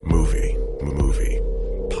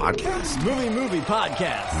podcast? Movie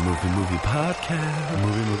podcast. Movie podcast.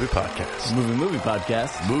 Movie podcast. Movie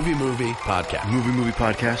podcast. Movie podcast. Movie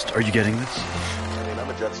podcast. Are you getting this? I mean, I'm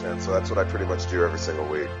a Jets fan, so that's what I pretty much do every single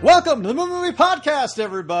week. Welcome to the Movie Podcast,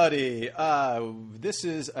 everybody. This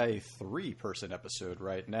is a 3-person episode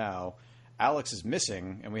right now. Alex is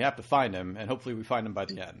missing, and we have to find him, and hopefully we find him by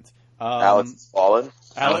the end. Alex has fallen?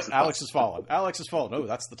 Alex has fallen. Alex has fallen. Oh,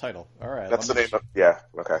 that's the title. All right. That's the name of... Yeah,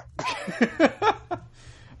 okay.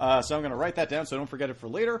 So I'm going to write that down so I don't forget it for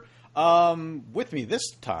later. With me this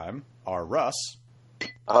time are Russ.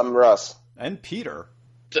 I'm Russ. And Peter.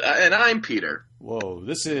 And I'm Peter. Whoa,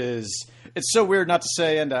 this is... It's so weird not to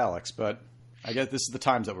say and Alex, but I guess this is the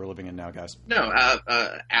times that we're living in now, guys. No,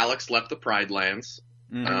 Alex left the Pride Lands.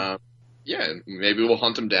 Mm-hmm. Yeah, maybe we'll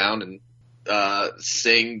hunt him down and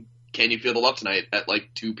sing Can You Feel the Love Tonight at like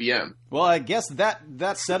 2 p.m. Well, I guess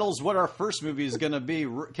that settles what our first movie is going to be.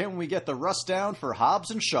 Can we get the Russ down for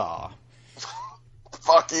Hobbs and Shaw?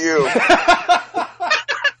 Fuck you.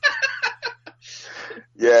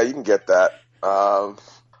 Yeah, you can get that.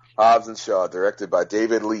 Hobbs and Shaw, directed by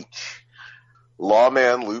David Leitch.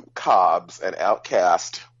 Lawman Luke Cobbs and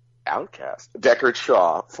Outcast Deckard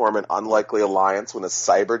Shaw form an unlikely alliance when a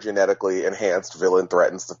cyber-genetically enhanced villain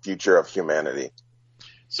threatens the future of humanity.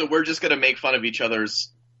 So we're just going to make fun of each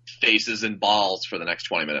other's faces and balls for the next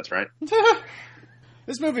 20 minutes, right?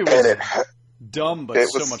 This movie was dumb, but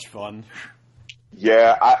so much fun.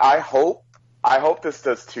 Yeah, I hope this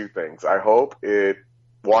does two things. I hope they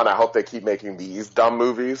keep making these dumb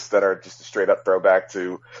movies that are just a straight-up throwback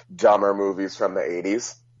to dumber movies from the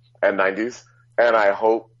 80s and 90s. And I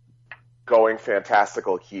hope going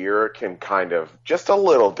fantastical here can kind of, just a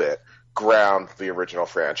little bit, ground the original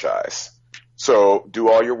franchise. So do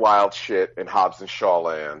all your wild shit in Hobbs and Shaw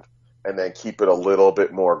land, and then keep it a little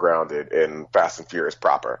bit more grounded in Fast and Furious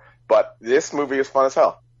proper. But this movie is fun as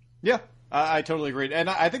hell. Yeah, I totally agree.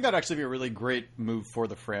 And I think that'd actually be a really great move for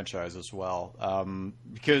the franchise as well.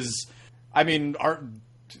 Because, I mean,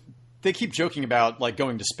 they keep joking about, like,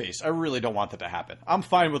 going to space. I really don't want that to happen. I'm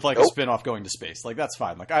fine with, like, a spin-off going to space. Like, that's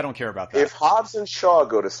fine. Like, I don't care about that. If Hobbs and Shaw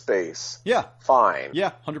go to space, yeah, fine.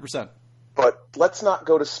 Yeah, 100%. But let's not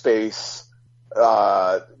go to space.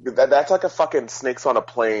 That's like a fucking Snakes on a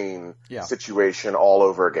Plane situation all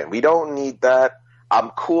over again. We don't need that.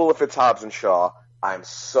 I'm cool if it's Hobbs and Shaw. I'm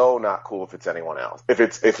so not cool if it's anyone else. If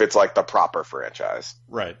it's like the proper franchise.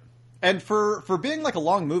 Right. And for being like a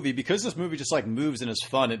long movie, because this movie just like moves and is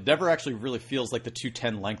fun, it never actually really feels like the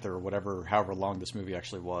 2:10 length or whatever, however long this movie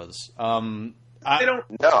actually was. It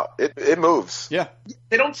moves. Yeah.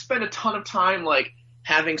 They don't spend a ton of time like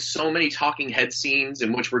having so many talking head scenes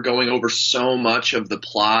in which we're going over so much of the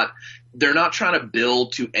plot. They're not trying to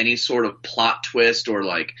build to any sort of plot twist or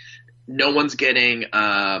like no one's getting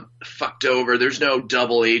fucked over. There's no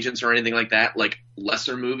double agents or anything like that. Like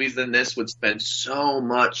lesser movies than this would spend so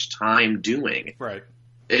much time doing. Right.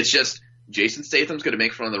 It's just Jason Statham's going to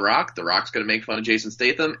make fun of The Rock. The Rock's going to make fun of Jason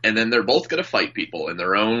Statham. And then they're both going to fight people in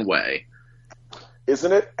their own way.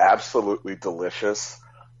 Isn't it absolutely delicious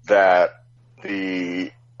that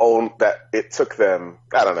it took them,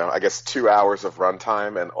 I don't know, I guess 2 hours of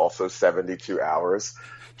runtime and also 72 hours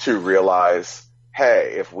to realize,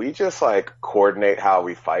 hey, if we just like coordinate how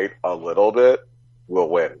we fight a little bit, we'll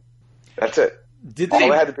win. That's it. All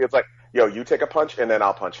they had to be was like, yo, you take a punch and then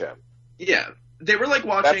I'll punch him. Yeah. They were like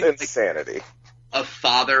watching That's insanity. Like, a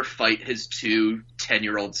father fight his 2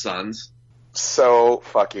 10-year-old sons. So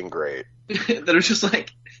fucking great. That are just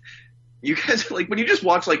like, you guys are like, when you just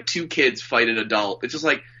watch like 2 kids fight an adult, it's just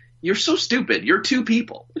like, you're so stupid. You're 2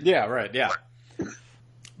 people. Yeah, right, yeah.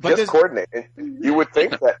 But just coordinate. You would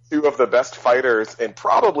think that 2 of the best fighters in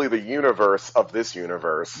probably the universe of this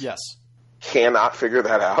universe cannot figure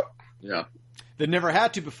that out. Yeah. They never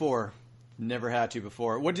had to before.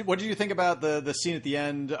 What did you think about the scene at the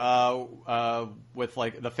end with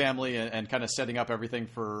like the family and kind of setting up everything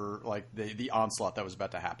for like the onslaught that was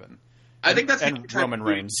about to happen? I think that's and Roman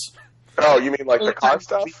Reigns. Oh, you mean like the car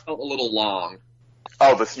stuff? Felt a little long.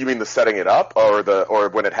 Oh, you mean the setting it up, or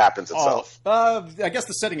when it happens itself? I guess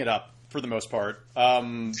the setting it up for the most part.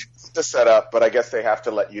 The setup, but I guess they have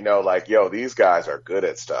to let you know, like, yo, these guys are good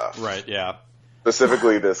at stuff. Right? Yeah.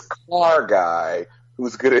 Specifically, this car guy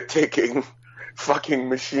who's good at taking fucking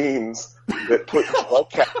machines that put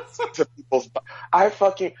blood caps into people's.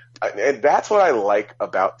 And that's what I like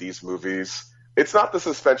about these movies. It's not the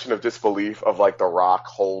suspension of disbelief of like The Rock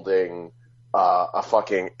holding a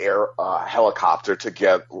fucking helicopter to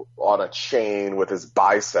get on a chain with his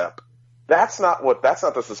bicep. That's not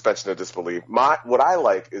the suspension of disbelief. What I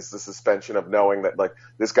like is the suspension of knowing that like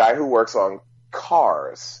this guy who works on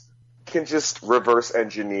cars can just reverse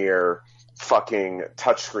engineer fucking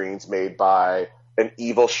touchscreens made by an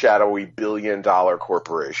evil, shadowy billion-dollar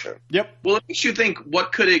corporation. Yep. Well, it makes you think,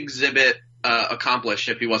 what could Exhibit accomplish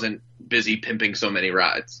if he wasn't busy pimping so many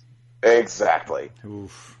rides? Exactly.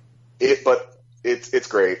 Oof. It's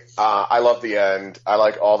great. I love the end. I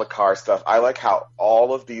like all the car stuff. I like how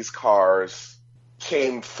all of these cars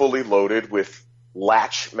came fully loaded with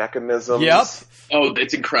latch mechanisms. Yep. Oh,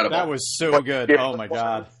 it's incredible. That was so good. Oh my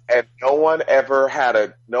god. And no one had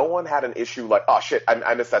an issue like, oh shit,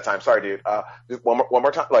 I missed that time. Sorry, dude. One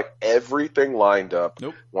more time. Like, everything lined up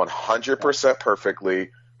 100% perfectly.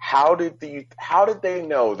 How did they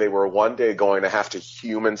know they were one day going to have to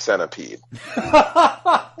human centipede?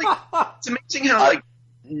 It's amazing how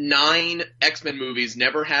 9 X-Men movies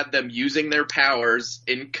never had them using their powers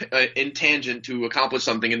in tangent to accomplish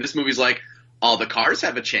something, and this movie's like, all the cars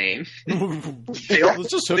have a chain. Let's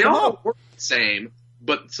just hook they them all up. work the same,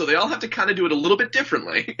 but so they all have to kind of do it a little bit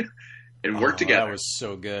differently and work together. That was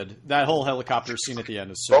so good. That whole helicopter scene at the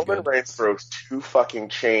end is so Roman good. Reigns throws 2 fucking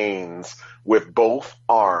chains with both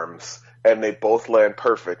arms, and they both land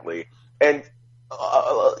perfectly. And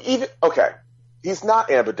he's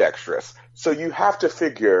not ambidextrous, so you have to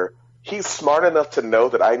figure he's smart enough to know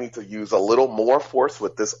that I need to use a little more force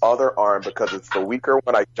with this other arm because it's the weaker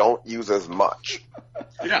one I don't use as much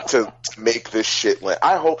to make this shit land.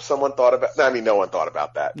 I hope someone thought about that. I mean, no one thought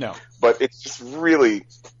about that. No. But it's just really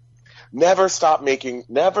never stop making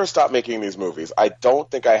these movies. I don't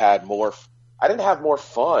think I didn't have more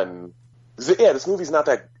fun. Yeah, this movie's not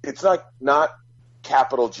that, it's not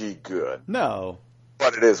capital G good. No.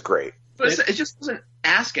 But it is great. But it just doesn't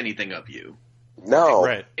ask anything of you. No.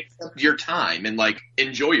 Right. Except your time and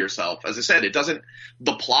enjoy yourself. As I said,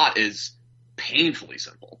 the plot is painfully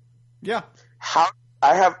simple. Yeah. I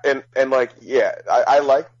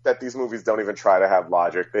like that these movies don't even try to have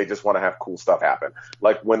logic. They just want to have cool stuff happen.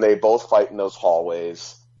 Like when they both fight in those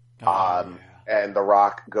hallways, and The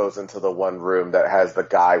Rock goes into the one room that has the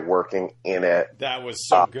guy working in it. That was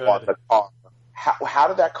so good. On the car. How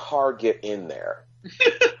did that car get in there?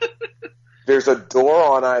 There's a door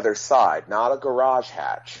on either side, not a garage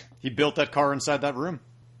hatch. He built that car inside that room.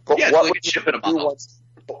 But Yeah, what like was a ship in a bottle.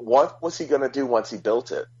 What was he going to do once he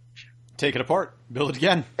built it? Take it apart. Build it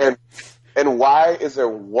again. And why is there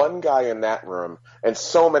one guy in that room and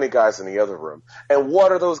so many guys in the other room? And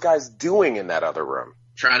what are those guys doing in that other room?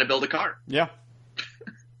 Trying to build a car. Yeah.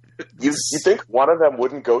 You think one of them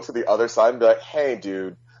wouldn't go to the other side and be like, hey,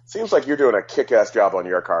 dude, seems like you're doing a kick-ass job on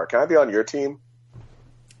your car. Can I be on your team?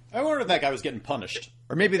 I wonder if that guy was getting punished.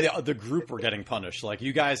 Or maybe the group were getting punished. Like,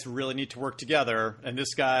 you guys really need to work together, and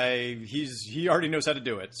this guy, he already knows how to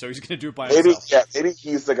do it, so he's going to do it by himself. Yeah, maybe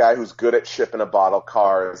he's the guy who's good at shipping a bottle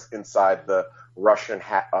cars inside the Russian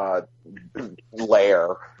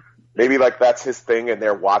lair. Maybe that's his thing, and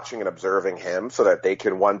they're watching and observing him so that they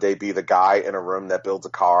can one day be the guy in a room that builds a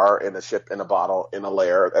car in a ship in a bottle in a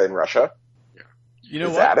lair in Russia. You know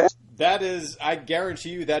Is what? that it? That is, I guarantee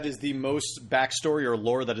you, that is the most backstory or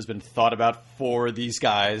lore that has been thought about for these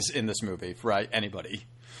guys in this movie, right? Anybody.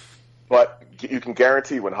 But you can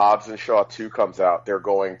guarantee when Hobbs and Shaw 2 comes out, they're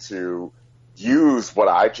going to use what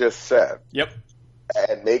I just said. Yep.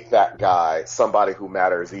 And make that guy somebody who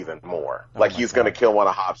matters even more. Like he's going to kill one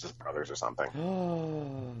of Hobbs' brothers or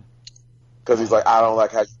something. Because he's like, I don't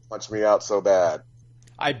like how you punched me out so bad.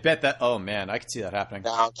 I bet that. Oh man, I could see that happening.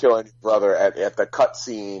 Now I'm killing your brother at the cut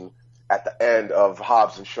scene at the end of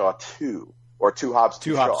Hobbs and Shaw 2. Or 2 Hobbs,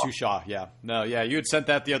 2 Shaw. 2 Hobbs, 2 Shaw, yeah. No, yeah, you had sent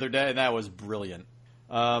that the other day, and that was brilliant.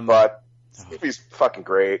 But this movie's fucking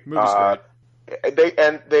great. Movie's great.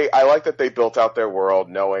 I like that they built out their world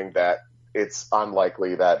knowing that it's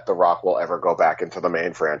unlikely that The Rock will ever go back into the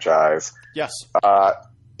main franchise. Yes.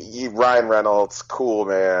 Ryan Reynolds, cool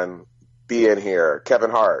man, be in here.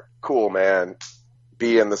 Kevin Hart, cool man,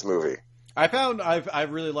 be in this movie. I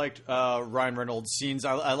really liked Ryan Reynolds' scenes.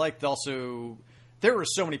 I liked also, there were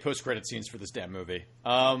so many post-credit scenes for this damn movie.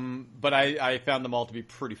 But I found them all to be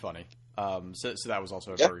pretty funny. So that was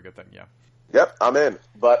also a very good thing, yeah. Yep, I'm in.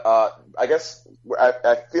 But I guess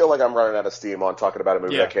I feel like I'm running out of steam on talking about a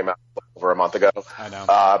movie that came out over a month ago. I know.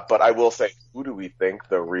 But I will say, who do we think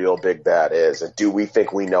the real big bad is? And do we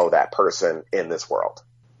think we know that person in this world?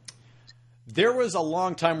 There was a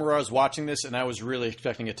long time where I was watching this, and I was really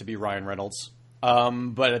expecting it to be Ryan Reynolds.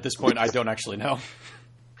 But at this point, I don't actually know.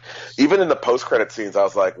 Even in the post-credit scenes, I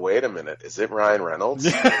was like, wait a minute, is it Ryan Reynolds?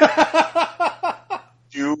 I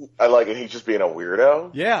like it. He's just being a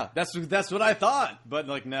weirdo. Yeah, that's what I thought.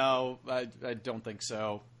 But no, I don't think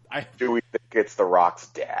so. Do we think it's The Rock's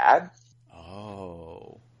dad?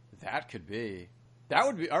 Oh, that could be. That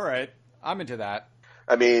would be all right. I'm into that.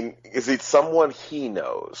 I mean, is it someone he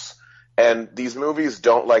knows? And these movies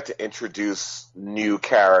don't like to introduce new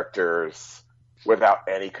characters without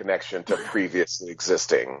any connection to previously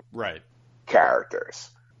existing Right. characters.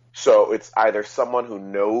 So it's either someone who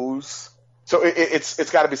knows. So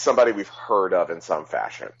it's got to be somebody we've heard of in some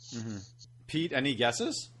fashion. Mm-hmm. Pete, any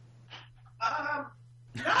guesses? Not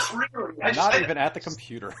really. Not even at the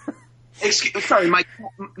computer. Sorry, my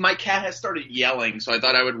cat has started yelling, so I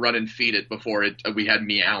thought I would run and feed it before we had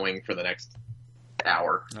meowing for the next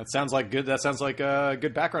hour. That sounds like good. That sounds like a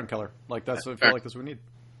good background color. Like I feel like that's what we need.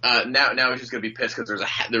 Now he's just gonna be pissed because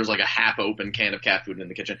there's like a half open can of cat food in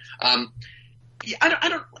the kitchen. Yeah,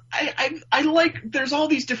 I like. There's all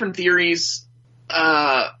these different theories.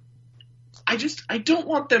 I don't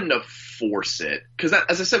want them to force it because,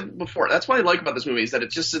 as I said before, that's what I like about this movie is that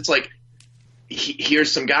it's like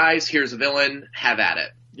here's some guys, here's a villain, have at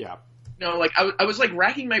it. Yeah. You know, like I was like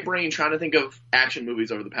racking my brain trying to think of action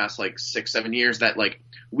movies over the past like 6-7 years that like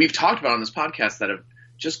we've talked about on this podcast that have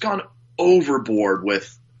just gone overboard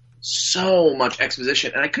with so much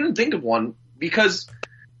exposition, and I couldn't think of one because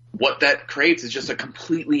what that creates is just a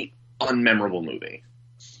completely unmemorable movie.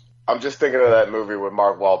 I'm just thinking of that movie with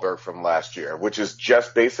Mark Wahlberg from last year, which is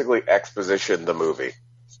just basically exposition the movie.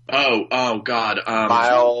 Oh God!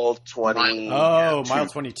 Mile 20. Mile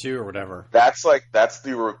 22 or whatever. That's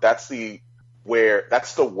the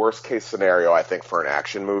worst case scenario I think for an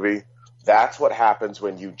action movie. That's what happens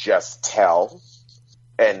when you just tell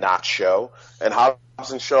and not show. And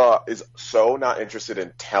Hobbs and Shaw is so not interested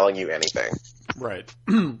in telling you anything. Right.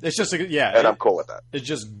 It's just and I'm cool with that. It's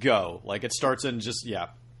just go. Like it starts and just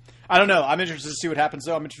I don't know. I'm interested to see what happens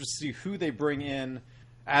though. I'm interested to see who they bring in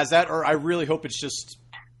as that, or I really hope it's just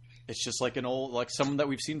like an old, like someone that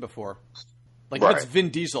we've seen before. Like if it's Vin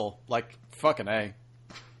Diesel, like fucking A.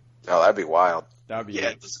 Oh, that'd be wild. That would be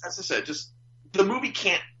as I said, just the movie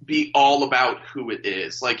can't be all about who it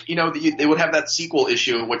is. Like, you know, they would have that sequel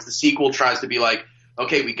issue in which the sequel tries to be like,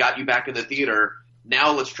 okay, we got you back in the theater.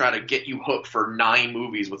 Now let's try to get you hooked for 9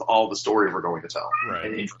 movies with all the story we're going to tell.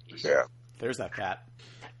 Right. Yeah. There's that cat.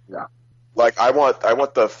 Yeah. Like I want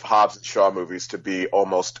the Hobbs and Shaw movies to be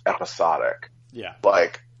almost episodic. Yeah.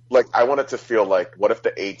 Like I want it to feel like, what if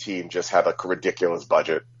the A-Team just had a ridiculous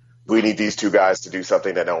budget? We need these 2 guys to do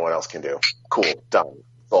something that no one else can do. Cool. Done.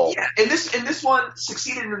 Sold. Yeah, and this one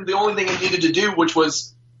succeeded in the only thing it needed to do, which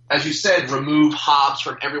was, as you said, remove Hobbs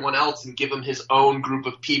from everyone else and give him his own group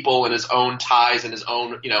of people and his own ties and his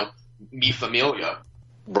own, you know, mi familia.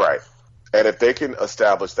 Right. And if they can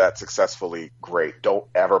establish that successfully, great. Don't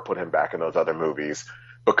ever put him back in those other movies,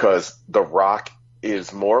 because The Rock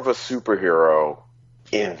is more of a superhero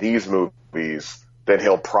in these movies than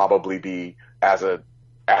he'll probably be as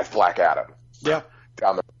Black Adam. Yeah.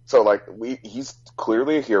 So like he's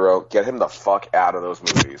clearly a hero. Get him the fuck out of those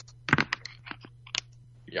movies.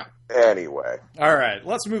 Yeah. Anyway. All right,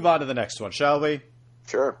 let's move on to the next one, shall we?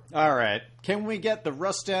 Sure. All right. Can we get the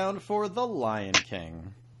rust down for The Lion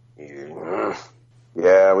King?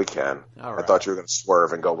 Yeah, we can. All right. I thought you were going to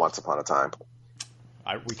swerve and go Once Upon a Time.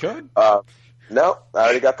 We could. No, I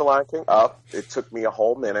already got The Lion King up. It took me a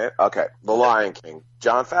whole minute. Okay, The Lion King.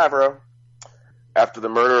 Jon Favreau, after the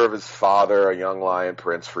murder of his father, a young lion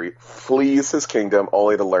prince flees his kingdom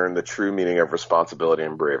only to learn the true meaning of responsibility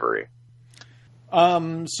and bravery.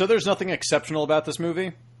 So there's nothing exceptional about this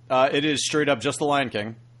movie. It is straight up just The Lion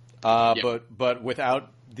King, but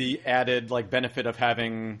without the added like benefit of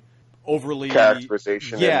having overly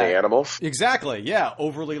characterization in the animals. Exactly, yeah,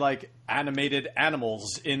 overly like animated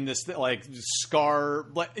animals in this like Scar,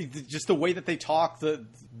 like just the way that they talk, the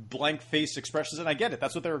blank face expressions, and I get it.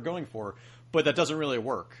 That's what they were going for, but that doesn't really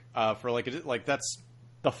work for like that's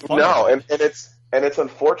the fun. No, and it's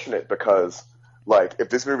unfortunate because, like, if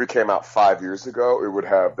this movie came out 5 years ago, it would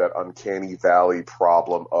have that uncanny valley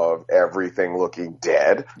problem of everything looking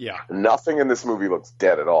dead. Yeah. Nothing in this movie looks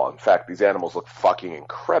dead at all. In fact, these animals look fucking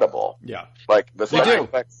incredible. Yeah. Like, the special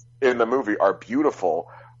effects in the movie are beautiful,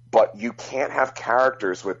 but you can't have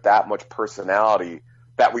characters with that much personality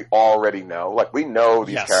that we already know. Like, we know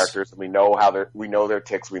these characters, and we know their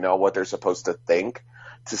tics, we know what they're supposed to think.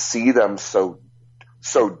 To see them so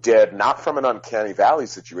dead, not from an uncanny valley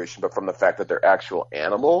situation, but from the fact that they're actual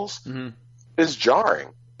animals, is jarring.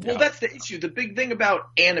 Well, that's the issue. The big thing about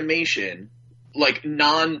animation, like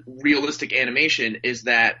non-realistic animation, is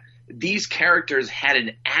that these characters had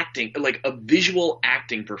a visual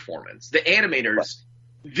acting performance. The animators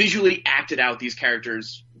visually acted out these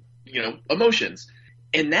characters, you know, emotions.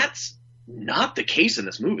 And that's not the case in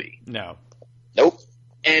this movie. No. Nope.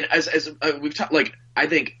 And as we've talked, like, I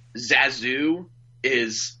think Zazu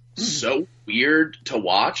is so weird to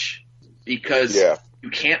watch because you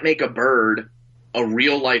can't make a bird, a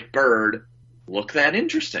real life bird, look that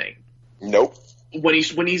interesting. Nope. When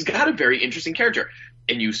he's got a very interesting character.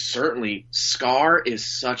 And you certainly, Scar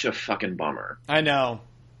is such a fucking bummer. I know.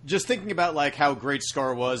 Just thinking about like how great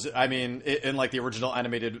Scar was. I mean, in like the original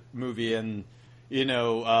animated movie, and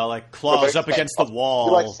like claws up against the wall.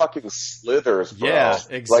 He like fucking slithers, bro. Yeah,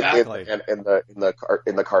 exactly. Like in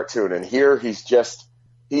the cartoon, and here he's just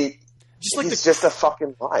just a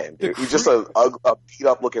fucking lion. Dude. He's just a beat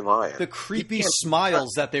up looking lion. The creepy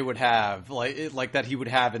smiles that they would have, like that he would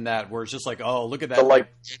have in that, where it's just like, oh, look at that, the like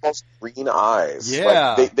almost green eyes.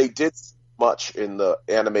 Yeah, like, they did much in the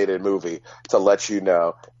animated movie to let you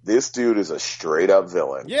know this dude is a straight up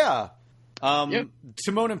villain. Yeah.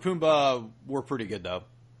 Timon and Pumbaa were pretty good though.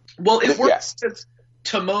 Well, it works. Yes.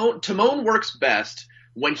 Timon works best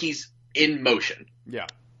when he's in motion. Yeah.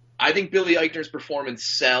 I think Billy Eichner's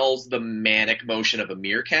performance sells the manic motion of a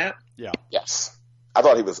meerkat. Yeah. Yes. I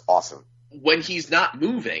thought he was awesome. When he's not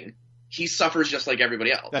moving, he suffers just like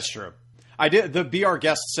everybody else. That's true. I did. The Be Our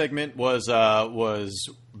Guest segment was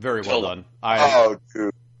very well done.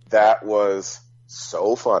 Dude, that was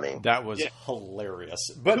so funny. That was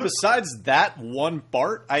hilarious. But besides that one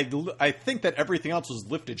part, I think that everything else was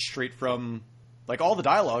lifted straight from, like, all the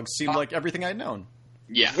dialogue seemed like everything I'd known.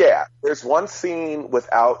 Yeah. Yeah. There's one scene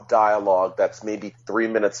without dialogue that's maybe 3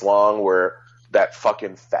 minutes long where that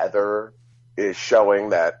fucking feather is showing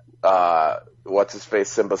that what's his face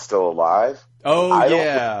Simba's still alive. Oh, I yeah.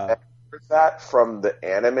 don't remember that from the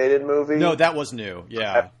animated movie. No, that was new.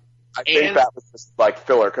 Yeah. I think that was just like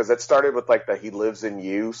filler because it started with like the "He Lives in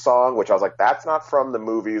You" song, which I was like, that's not from the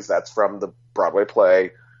movies, that's from the Broadway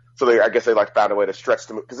play. So I guess they like found a way to stretch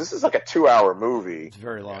the movie because this is like a 2-hour movie. It's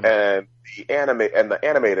very long, and the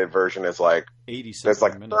animated version is like 80. There's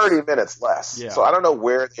like 30 minutes less. Yeah. So I don't know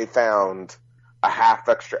where they found a half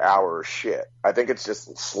extra hour of shit. I think it's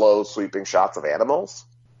just slow sweeping shots of animals.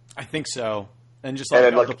 I think so, and just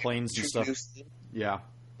like all the planes and stuff. Yeah.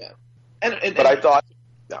 But I thought,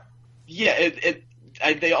 yeah,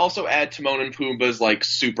 they also add Timon and Pumbaa's like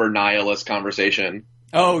super nihilist conversation.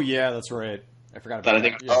 Oh yeah, that's right. I forgot about that. I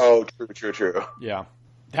think. Yeah. Oh, true. Yeah,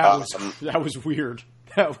 that was weird.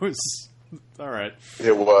 That was all right.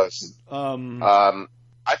 It was.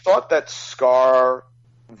 I thought that Scar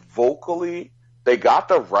vocally, they got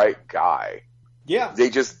the right guy. Yeah. They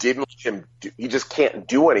just didn't let him. He just can't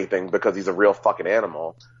do anything because he's a real fucking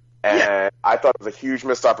animal. And I thought it was a huge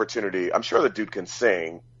missed opportunity. I'm sure the dude can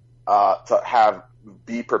sing. To have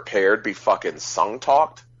Be Prepared be fucking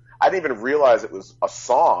sung-talked. I didn't even realize it was a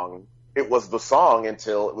song. It was the song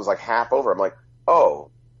until it was like half over. I'm like,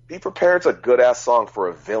 oh, Be Prepared's a good-ass song for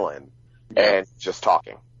a villain. And just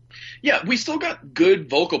talking. Yeah, we still got good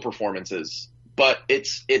vocal performances, but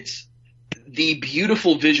it's the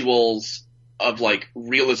beautiful visuals of like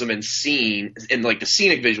realism and scene, and like the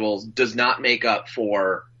scenic visuals does not make up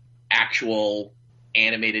for actual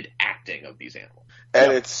animated acting of these animals.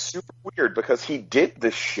 And it's super weird because he did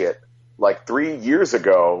this shit like 3 years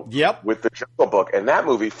ago with the Jungle Book, and that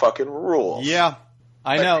movie fucking rules. Yeah,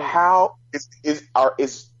 I know. How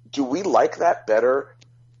do we like that better?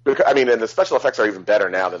 Because, I mean, and the special effects are even better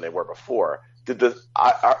now than they were before.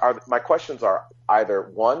 My questions are either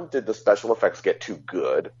one, did the special effects get too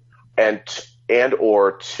good,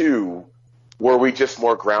 or two, were we just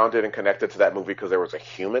more grounded and connected to that movie because there was a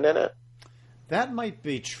human in it? That might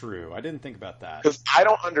be true. I didn't think about that. Because I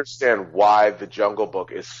don't understand why the Jungle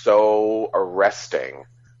Book is so arresting,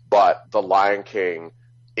 but The Lion King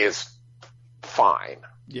is fine.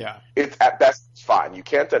 Yeah. It's at best it's fine. You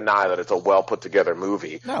can't deny that it's a well put together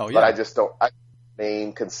movie. No, yeah. But I just don't.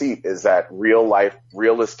 Main conceit is that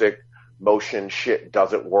realistic motion shit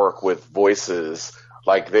doesn't work with voices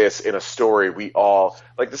like this in a story we all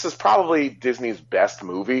like. This is probably Disney's best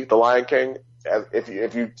movie, The Lion King. If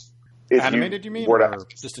animated, you mean, or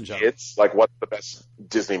just in general? It's like, what's the best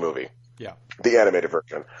Disney movie? Yeah, the animated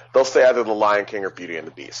version. They'll say either The Lion King or Beauty and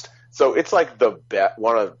the Beast. So it's like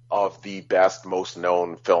one of the best, most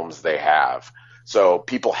known films they have. So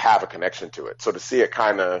people have a connection to it. So to see it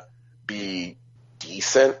kind of be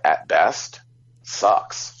decent at best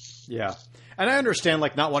sucks. Yeah, and I understand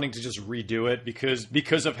like not wanting to just redo it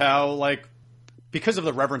because of how because of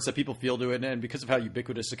the reverence that people feel to it, and because of how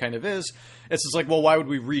ubiquitous it kind of is. It's just like, well, why would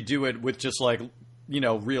we redo it with just like,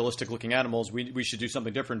 realistic looking animals? We should do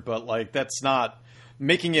something different, but like that's not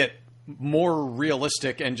making it more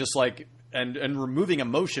realistic, and just like and removing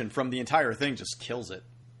emotion from the entire thing just kills it.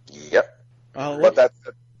 Yep. But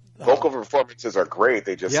vocal performances are great.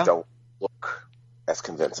 They just don't look as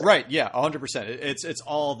convincing. Right. Yeah. 100%. It's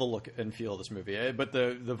all the look and feel of this movie, but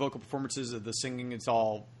the vocal performances, the singing, it's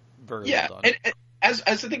all very well done. as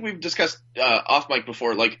I think we've discussed off mic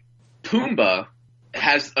before, like Pumbaa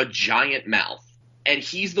has a giant mouth, and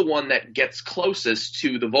he's the one that gets closest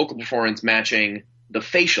to the vocal performance matching the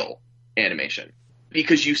facial animation,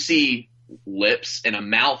 because you see lips and a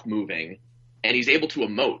mouth moving, and he's able to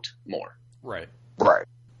emote more. Right. Right.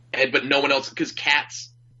 But no one else, because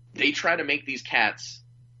cats, they try to make these cats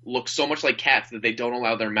look so much like cats that they don't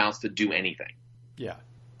allow their mouths to do anything. Yeah.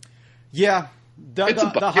 Yeah.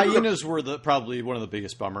 The hyenas were probably one of the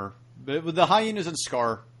biggest bummer. But the hyenas and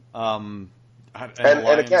Scar. And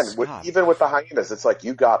again, even with the hyenas, it's like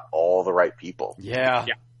you got all the right people. Yeah.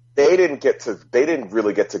 They didn't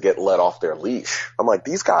really get to get let off their leash. I'm like,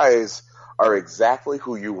 these guys are exactly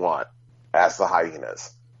who you want as the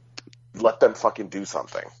hyenas. Let them fucking do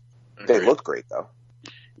something. They look great though.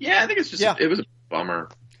 Yeah, I think it's just it was a bummer.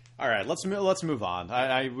 All right, let's move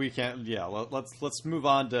on. We can't. Yeah, let's move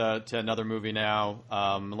on to another movie now.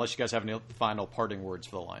 Unless you guys have any final parting words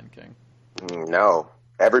for The Lion King. No,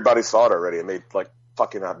 everybody saw it already. It made like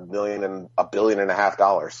fucking $1.5 billion.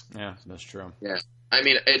 Yeah, that's true. Yeah, I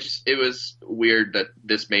mean, it was weird that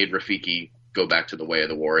this made Rafiki go back to the way of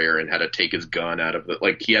the warrior and had to take his gun out of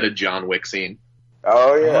the he had a John Wick scene.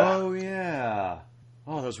 Oh yeah.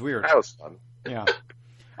 Oh, that was weird. That was fun. Yeah.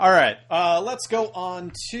 All right, let's go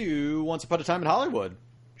on to Once Upon a Time in Hollywood.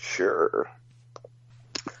 Sure.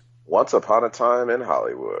 Once Upon a Time in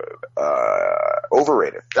Hollywood.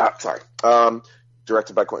 Overrated. Sorry.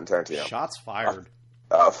 Directed by Quentin Tarantino. Shots fired.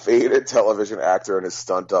 A faded television actor and his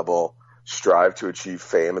stunt double strive to achieve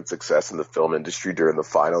fame and success in the film industry during the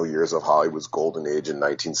final years of Hollywood's golden age in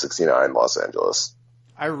 1969 Los Angeles.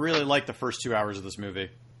 I really like the first 2 hours of this movie.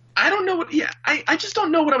 I don't know I just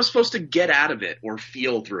don't know what I was supposed to get out of it or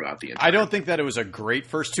feel throughout the entire I don't think that it was a great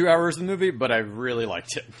first 2 hours of the movie, but I really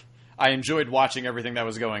liked it. I enjoyed watching everything that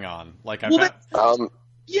was going on. Like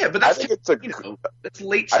yeah, but that's that's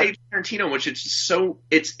late stage Tarantino, which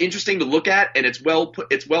it's interesting to look at and it's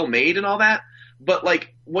well made and all that. But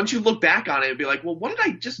like once you look back on it, it'd be like, well, what did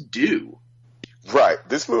I just do? Right.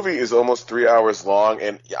 This movie is almost 3 hours long,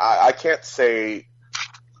 and I can't say.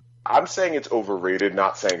 I'm saying it's overrated,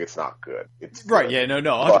 not saying it's not good. It's good. Right, yeah, no,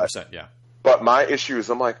 100%, yeah. But my issue is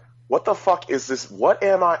I'm like, what the fuck is this? What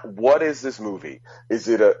is this movie? Is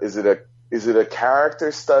it a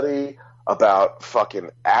character study about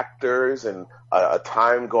fucking actors and a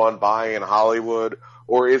time gone by in Hollywood?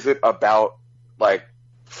 Or is it about like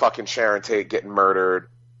fucking Sharon Tate getting murdered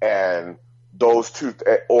and those two,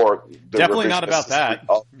 or the definitely not about that.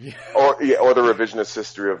 Or the revisionist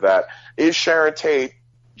history of that. Is Sharon Tate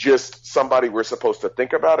just somebody we're supposed to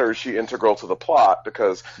think about, or is she integral to the plot?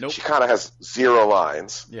 Because she kind of has zero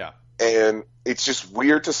lines. Yeah. And it's just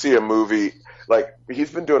weird to see a movie, like,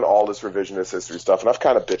 he's been doing all this revisionist history stuff, and I've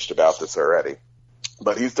kind of bitched about this already.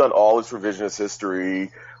 But he's done all this revisionist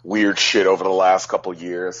history, weird shit over the last couple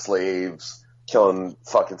years, slaves, killing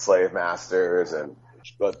fucking slave masters, and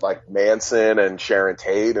like Manson and Sharon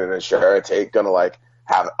Tate, and then Sharon Tate gonna like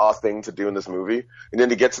have a thing to do in this movie, and then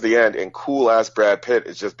to get to the end and cool ass Brad Pitt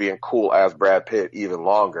is just being cool ass Brad Pitt even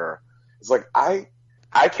longer. It's like I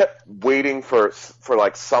kept waiting for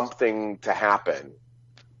like something to happen,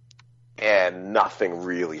 and nothing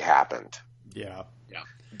really happened. Yeah.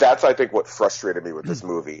 That's I think what frustrated me with this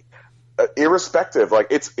movie. Irrespective, like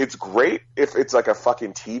it's great if it's like a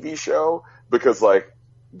fucking TV show, because like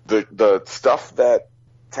the stuff that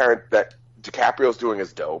DiCaprio's doing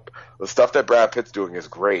is dope. The stuff that Brad Pitt's doing is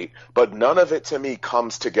great, but none of it to me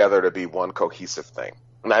comes together to be one cohesive thing.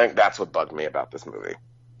 And I think that's what bugged me about this movie.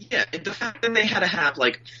 Yeah, the fact that they had to have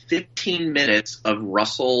like 15 minutes of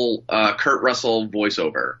Kurt Russell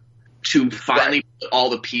voiceover to finally put all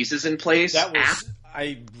the pieces in place.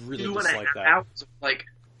 I really dislike that. Hours, like,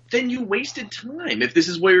 then you wasted time if this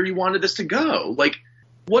is where you wanted this to go. Like,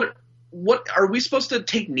 what are we supposed to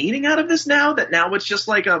take meaning out of this now? That now it's just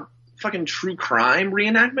like a fucking true crime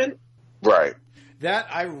reenactment? Right. That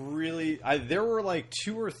there were like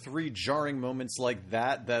 2 or 3 jarring moments like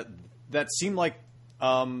that seemed like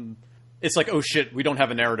it's like, oh shit, we don't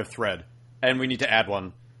have a narrative thread and we need to add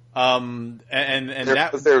one.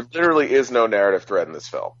 There literally is no narrative thread in this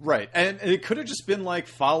film. Right. And it could have just been like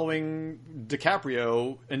following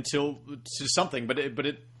DiCaprio to something, but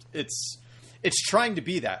it's trying to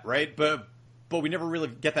be that, right? But we never really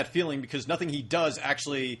get that feeling because nothing he does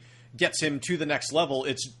actually gets him to the next level.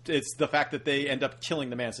 It's the fact that they end up killing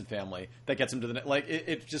the Manson family that gets him to the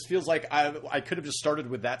it just feels like I could have just started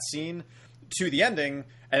with that scene to the ending,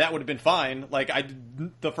 and that would have been fine. Like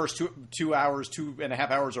the first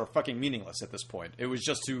 2.5 hours are fucking meaningless at this point. It was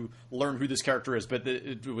just to learn who this character is, but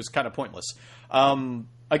it was kind of pointless.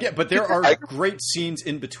 Again, but there are great scenes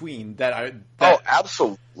in between that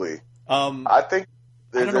absolutely. I think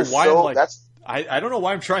I don't know why I don't know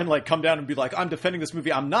why I'm trying to come down and be like, I'm defending this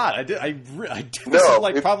movie. I'm not. This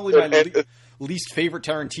is probably my least favorite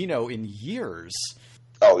Tarantino in years.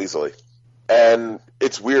 Oh, easily. And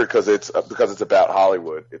it's weird because it's about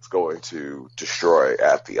Hollywood. It's going to destroy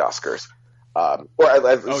at the Oscars,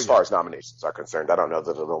 as far as nominations are concerned. I don't know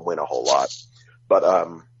that it'll win a whole lot, but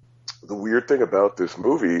the weird thing about this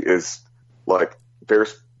movie is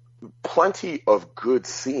there's plenty of good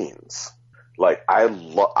scenes.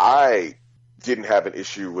 I didn't have an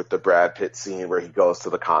issue with the Brad Pitt scene where he goes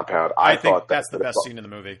to the compound. I think that's the best scene in the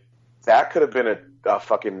movie. That could have been a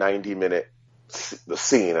fucking 90-minute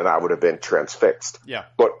scene, and I would have been transfixed. Yeah.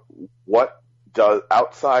 But what does,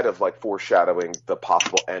 outside of foreshadowing the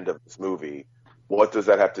possible end of this movie, what does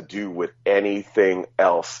that have to do with anything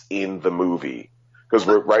else in the movie? Because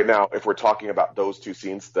right now, if we're talking about those two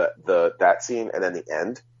scenes, that scene and then the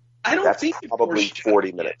end, that's probably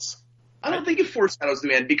 40 minutes. I don't think it foreshadows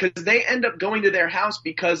the end because they end up going to their house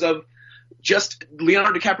because of just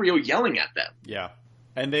Leonardo DiCaprio yelling at them. Yeah.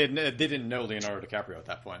 And they didn't know Leonardo DiCaprio at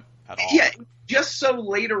that point at all. Yeah, just so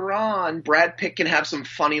later on, Brad Pitt can have some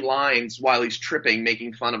funny lines while he's tripping,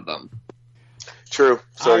 making fun of them. True.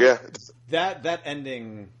 So, That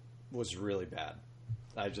ending was really bad.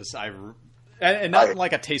 And not in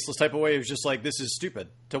a tasteless type of way. It was just this is stupid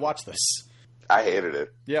to watch this. I hated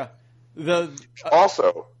it. Yeah.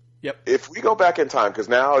 Also... Yep. If we go back in time, because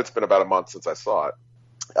now it's been about a month since I saw it,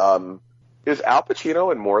 is Al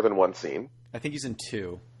Pacino in more than one scene? I think he's in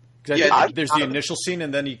 2. There's the initial scene,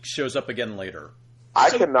 and then he shows up again later.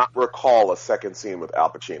 I cannot recall a second scene with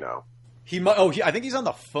Al Pacino. I think he's on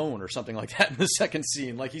the phone or something like that in the second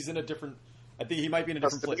scene. He's in a different... I think he might be in a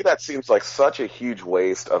different place. To me, that seems like such a huge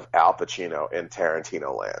waste of Al Pacino in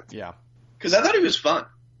Tarantino land. Yeah. Because I thought he was fun.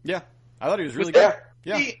 Yeah. I thought he was really good.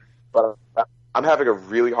 Yeah. But I'm having a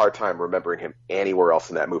really hard time remembering him anywhere else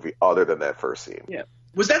in that movie other than that first scene. Yeah.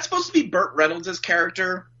 Was that supposed to be Burt Reynolds'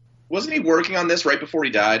 character? Wasn't he working on this right before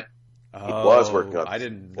he died? He was working on this. I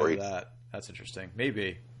didn't know that. That's interesting.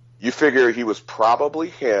 Maybe. You figure he was probably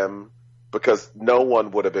him because no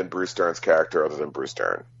one would have been Bruce Dern's character other than Bruce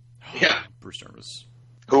Dern. Yeah. Bruce Dern was...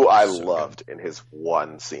 Who I loved in his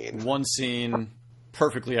one scene. One scene,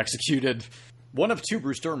 perfectly executed. One of 2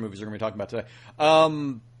 Bruce Dern movies we're going to be talking about today.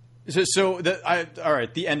 All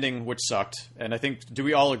right, the ending, which sucked, and I think, do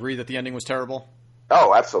we all agree that the ending was terrible?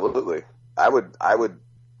 Oh, absolutely. I would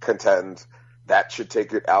contend that should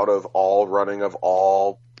take it out of all running of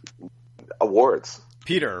all awards.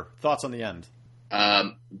 Peter, thoughts on the end?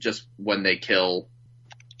 Just when they kill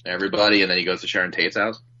everybody, and then he goes to Sharon Tate's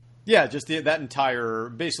house. Yeah, just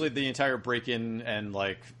basically the entire break-in and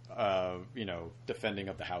defending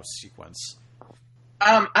of the house sequence.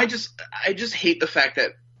 I just hate the fact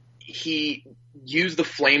that he used the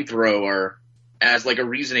flamethrower as a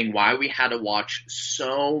reasoning why we had to watch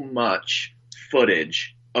so much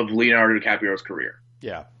footage of Leonardo DiCaprio's career.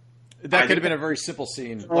 Yeah. That could have been a very simple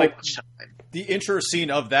scene. The intro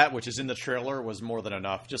scene of that, which is in the trailer, was more than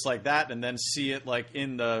enough. Just like that, and then see it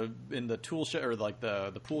in the tool shed or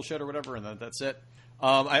the pool shed or whatever, and then that's it.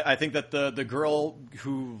 I think that the girl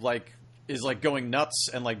who is going nuts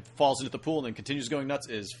and falls into the pool and then continues going nuts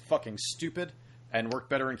is fucking stupid and worked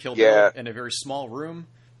better in Kill Bill in a very small room.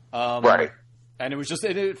 Right. And it was just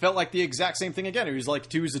it felt like the exact same thing again. It was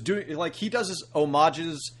he does his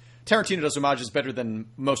homages. Tarantino does homages better than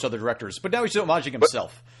most other directors, but now he's homaging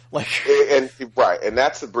himself. And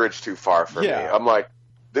that's the bridge too far for me. I'm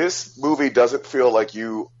this movie doesn't feel like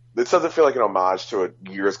this doesn't feel like an homage to a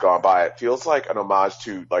years gone by. It feels like an homage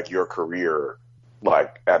to your career.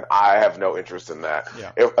 And I have no interest in that.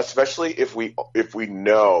 Yeah. Especially if we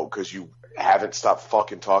know, because you haven't stopped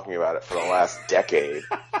fucking talking about it for the last decade,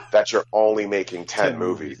 that you're only making 10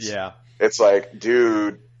 movies. Yeah. It's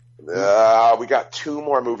dude, we got 2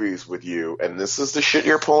 more movies with you, and this is the shit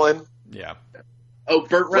you're pulling? Yeah. Oh,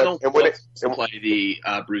 Burt Reynolds play the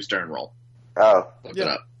Bruce Dern role. Oh. Look it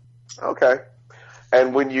up. Okay.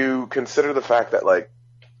 And when you consider the fact that,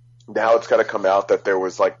 now it's got to come out that there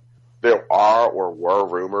was, there are or were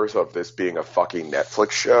rumors of this being a fucking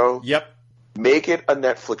Netflix show. Yep. Make it a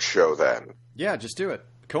Netflix show then. Yeah, just do it.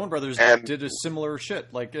 Coen Brothers did a similar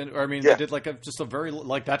shit. They did just a very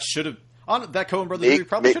that should have that Coen Brothers movie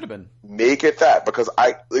probably should have been. Make it that, because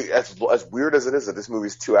as weird as it is that this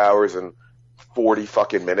movie's 2 hours and 40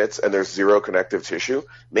 fucking minutes and there's zero connective tissue.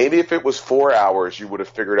 Maybe if it was 4 hours, you would have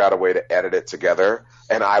figured out a way to edit it together,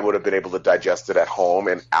 and I would have been able to digest it at home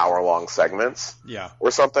in hour-long segments,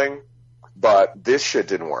 or something. But this shit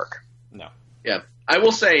didn't work. No. Yeah, I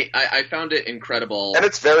will say I found it incredible, and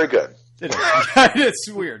it's very good. It is. It's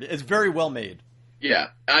weird. It's very well made. Yeah,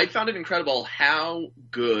 I found it incredible how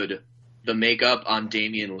good the makeup on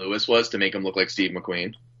Damian Lewis was to make him look like Steve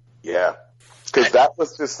McQueen. Yeah. Because that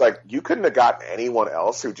was just like, you couldn't have gotten anyone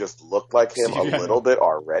else who just looked like him a little bit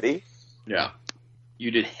already. Yeah.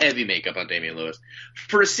 You did heavy makeup on Damian Lewis.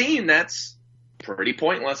 For a scene that's pretty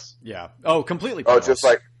pointless. Yeah. Oh, completely pointless. Oh, just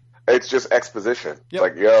like, it's just exposition. Yep.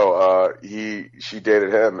 Like, she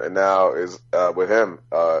dated him and now is with him.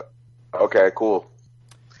 Okay, cool.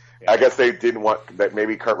 Yeah. I guess they didn't want that.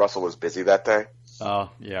 Maybe Kurt Russell was busy that day.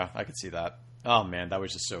 Oh, yeah, I could see that. Oh man, that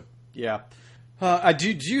was just so. Yeah.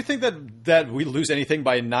 Do you think that we lose anything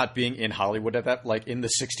by not being in Hollywood at that, like in the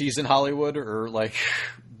 '60s in Hollywood, or like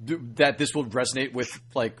that this will resonate with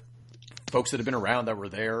like folks that have been around that were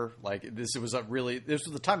there? Like this was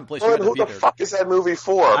the time and place. Well, who the fuck is that movie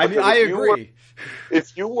for? I mean, I agree.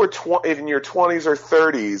 If you were in your 20s or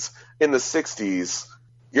 30s in the '60s,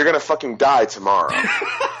 you're gonna fucking die tomorrow.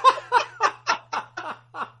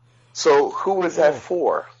 So who was that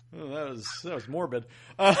for? Oh, that was morbid.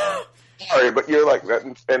 Sorry, but you're like,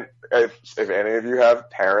 and if any of you have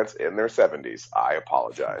parents in their 70s, I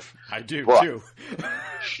apologize. I do too.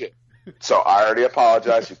 Shit. So I already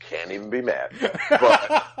apologize. You can't even be mad.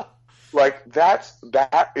 But like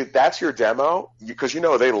that's your demo, because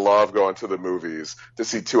they love going to the movies to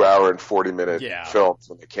see 2 hour and 40-minute films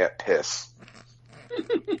when they can't piss.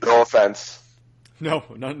 No offense. No,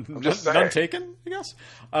 none taken, I guess.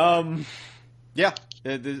 Yeah,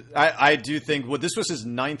 I do think. Well, this was his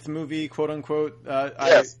 9th movie, quote unquote.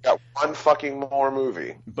 Yes, got one fucking more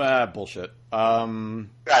movie. Bullshit. I know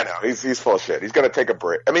he's full of shit. He's gonna take a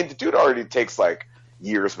break. I mean, the dude already takes like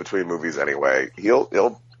years between movies anyway. He'll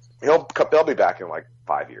be back in like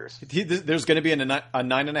 5 years. There's going to be a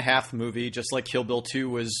 9.5 movie, just like Kill Bill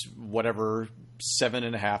 2 was whatever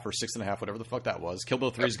 7.5 or 6.5, whatever the fuck that was. Kill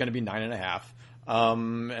Bill 3 is going to be 9.5.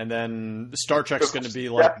 And then Star Trek's going to be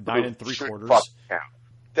like 9 3/4.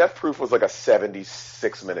 Death Proof was like a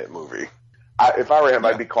 76-minute movie. If I were him,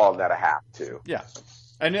 I'd be calling that a half too. Yeah,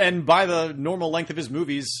 and by the normal length of his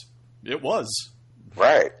movies, it was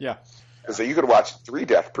right. Yeah, so you could watch 3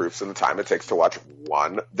 Death Proofs in the time it takes to watch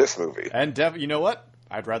this movie. And you know what?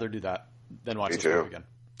 I'd rather do that than watch this movie again.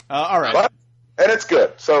 All right, and it's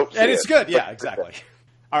good. It's good. Yeah, exactly.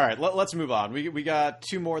 All right, let's move on. We got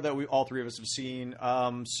 2 more that all 3 of us have seen.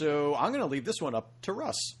 So I'm going to leave this one up to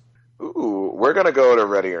Russ. Ooh, we're going to go to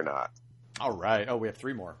Ready or Not. All right. Oh, we have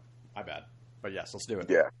 3 more. My bad. But yes, let's do it.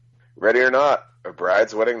 Yeah. Ready or Not, a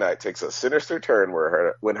bride's wedding night takes a sinister turn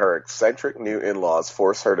when her eccentric new in-laws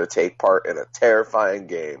force her to take part in a terrifying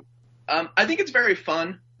game. I think it's very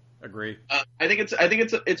fun. Agree. I think it's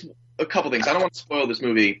a couple things. I don't want to spoil this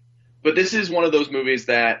movie, but this is one of those movies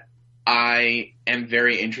that I am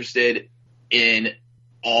very interested in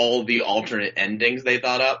all the alternate endings they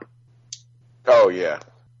thought up. Oh, yeah.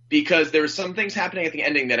 Because there were some things happening at the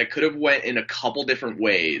ending that it could have went in a couple different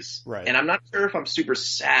ways. Right. And I'm not sure if I'm super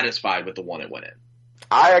satisfied with the one it went in.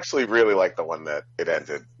 I actually really like the one that it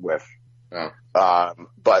ended with. Oh.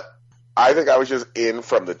 But I think I was just in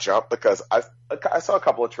from the jump because I saw a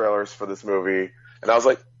couple of trailers for this movie, and I was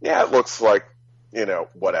like, yeah, it looks like,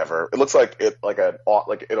 whatever. It looks like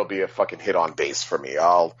it'll be a fucking hit on base for me.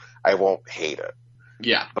 I won't hate it.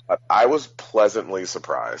 Yeah. But I was pleasantly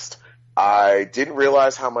surprised. I didn't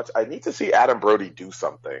realize how much I need to see Adam Brody do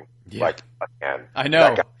something. Yeah. Like, again. I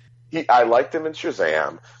know. I liked him in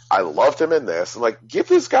Shazam. I loved him in this. I'm like, give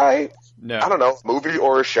this guy, I don't know, a movie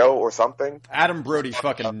or a show or something. Adam Brody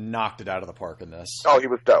fucking knocked it out of the park in this. Oh, he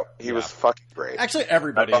was dope. He was fucking great. Actually,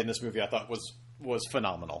 everybody in this movie I thought was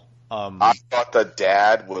phenomenal. I thought the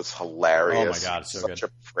dad was hilarious. Oh my god, so such good.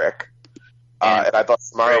 a prick. And I thought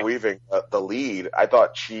Samara Weaving, the lead, I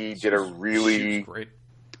thought she did a really great.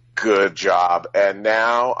 Good job. And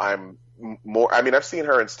now I'm more, I mean, I've seen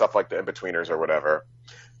her in stuff like The In-Betweeners or whatever.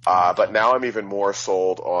 But now I'm even more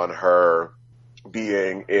sold on her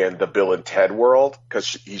being in the Bill and Ted world, because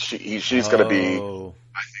she's going to be,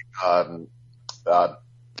 I think,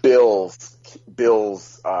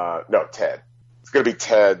 Ted. It's going to be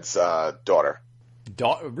Ted's daughter.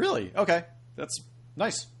 Really? Okay, that's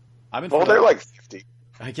nice. Well, they're like 50.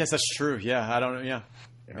 I guess that's true. Yeah, I don't know. Yeah,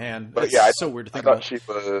 man, but it's so weird to think about. I thought she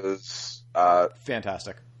was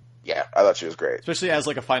fantastic. Yeah, I thought she was great. Especially as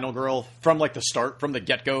like a final girl from like the start, from the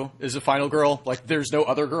get-go, is a final girl. Like there's no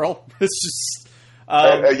other girl. It's just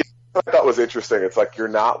I thought was interesting. It's like you're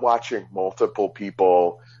not watching multiple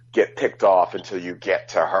people get picked off until you get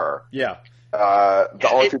to her. Yeah. The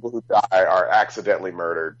only people who die are accidentally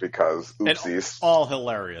murdered because oopsies. And all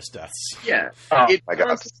hilarious deaths. Yeah. Oh, my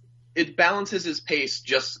God. It balances his pace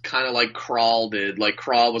just kind of like Crawl did. Like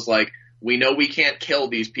Crawl was like, we know we can't kill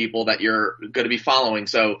these people that you're going to be following,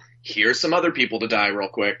 so here's some other people to die real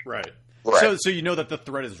quick. Right. Right. So you know that the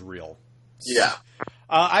threat is real. Yeah.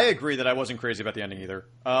 I agree that I wasn't crazy about the ending either.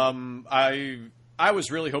 I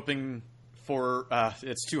was really hoping for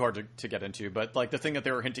it's too hard to get into, but like the thing that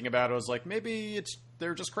they were hinting about, I was like, maybe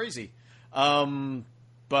they're just crazy.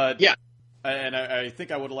 But yeah, and I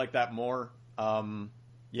think I would have liked that more.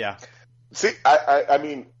 Yeah. See, I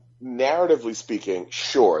mean, narratively speaking,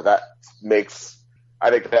 sure, I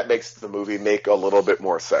think that makes the movie make a little bit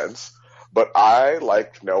more sense. But I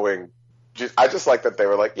like knowing, I just like that they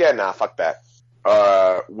were like, yeah, nah, fuck that.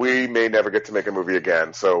 We may never get to make a movie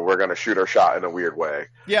again, so we're going to shoot our shot in a weird way.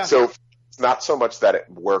 Yeah. So it's not so much that it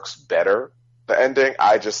works better, the ending.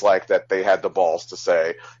 I just like that they had the balls to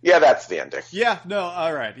say, yeah, that's the ending. Yeah, no,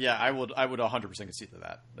 all right. Yeah, I would 100% concede to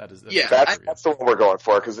that. That's the one we're going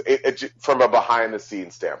for, because it from a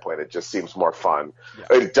behind-the-scenes standpoint, it just seems more fun.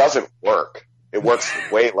 Yeah. It doesn't work. It works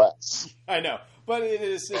way less. I know. But it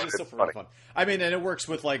is still pretty fun. I mean, and it works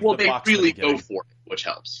with like the box. Well, they really go for it, which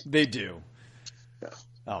helps. They do. Yeah.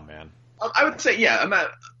 Oh man. I would say, yeah.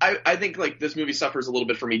 I think like this movie suffers a little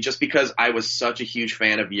bit for me just because I was such a huge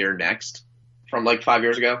fan of Year Next from like 5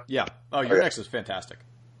 years ago. Yeah. Oh, Year Next is fantastic.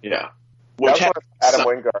 Yeah. Which has Adam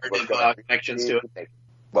Wingard connections to it.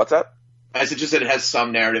 What's that? I just said it has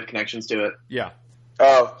some narrative connections to it. Yeah.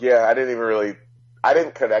 Oh yeah, I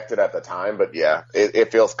didn't connect it at the time, but yeah,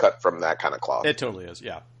 it feels cut from that kind of cloth. It totally is,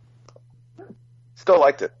 yeah. Still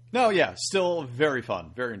liked it. No, yeah, still very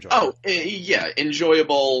fun, very enjoyable. Oh, yeah,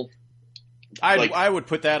 enjoyable. I would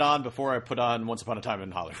put that on before I put on Once Upon a Time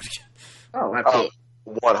in Hollywood. Oh, absolutely.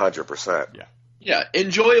 100%. Yeah. Yeah,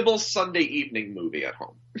 enjoyable Sunday evening movie at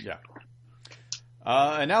home. Yeah.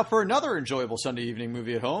 And now for another enjoyable Sunday evening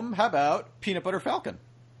movie at home, how about Peanut Butter Falcon?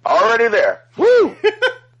 Already there. Woo!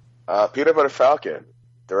 Peanut Butter Falcon,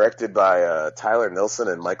 directed by Tyler Nilson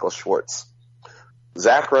and Michael Schwartz.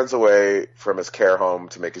 Zach runs away from his care home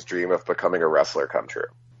to make his dream of becoming a wrestler come true.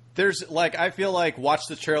 I feel like watch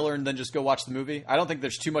the trailer and then just go watch the movie. I don't think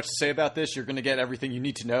there's too much to say about this. You're going to get everything you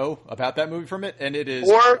need to know about that movie from it, and it is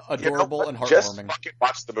adorable and heartwarming. Just fucking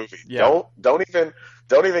watch the movie. Yeah. Don't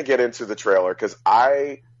even get into the trailer, because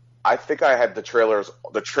I think I had the trailer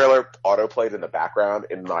autoplayed in the background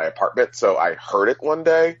in my apartment, so I heard it one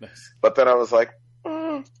day. Nice. But then I was like,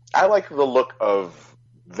 I like the look of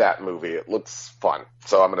that movie. It looks fun,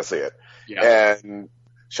 so I'm going to see it. Yeah. And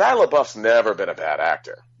Shia LaBeouf's never been a bad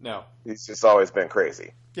actor. No. He's just always been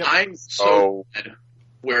crazy. Yep. I'm so glad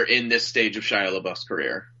we're in this stage of Shia LaBeouf's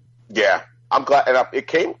career. Yeah. I'm glad. And it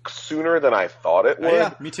came sooner than I thought it would.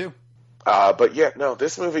 Yeah, me too. But yeah, no,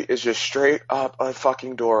 this movie is just straight up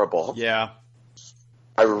fucking adorable. Yeah.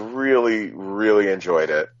 I really, really enjoyed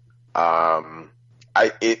it.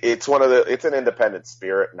 It's an independent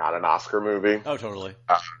spirit, not an Oscar movie. Oh, totally.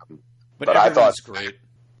 But I thought great.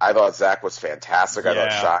 I thought Zach was fantastic. Yeah. I thought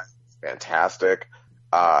Shia was fantastic.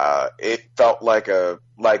 It felt like a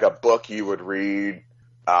book you would read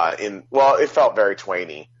it felt very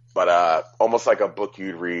Twain-y, but almost like a book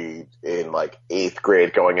you'd read in like 8th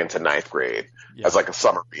grade going into 9th grade as like a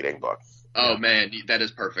summer reading book. Oh man, that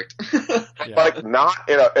is perfect. Like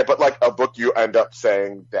but like a book you end up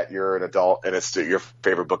saying that you're an adult and it's still your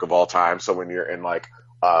favorite book of all time. So when you're in like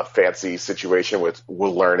a fancy situation with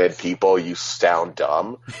learned people, you sound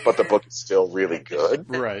dumb, but the book is still really good.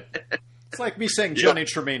 Right. It's like me saying Johnny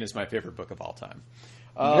Tremaine is my favorite book of all time.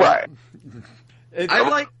 Right. I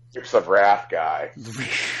like Ships of Wrath guy.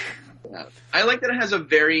 I like that it has a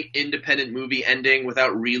very independent movie ending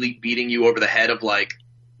without really beating you over the head of like,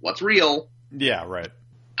 what's real? Yeah, right.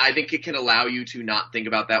 I think it can allow you to not think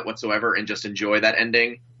about that whatsoever and just enjoy that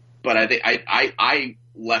ending. But I think I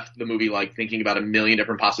left the movie like thinking about a million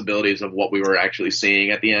different possibilities of what we were actually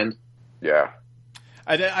seeing at the end. Yeah.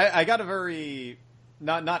 I got a very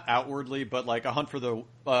not outwardly, but like a Hunt for the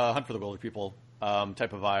Wilder People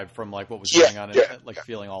type of vibe from like what was going on and like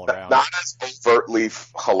feeling all around. Not as overtly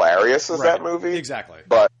hilarious as that movie. Exactly.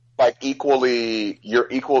 But like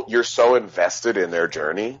you're so invested in their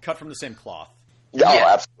journey. Cut from the same cloth. Yeah,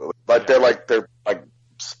 oh, absolutely. But they're like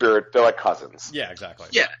spirit, they're like cousins. Yeah, exactly.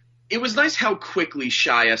 Yeah. It was nice how quickly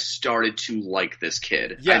Shia started to like this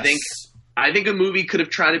kid. Yes. I think a movie could have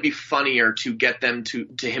tried to be funnier to get them to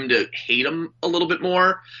him to hate him a little bit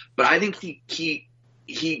more, but I think he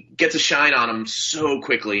he gets a shine on him so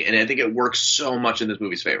quickly, and I think it works so much in this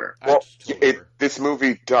movie's favor. Well, this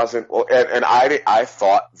movie doesn't, and I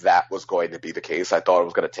thought that was going to be the case. I thought it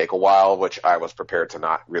was going to take a while, which I was prepared to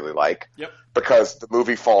not really like. Yep. Because the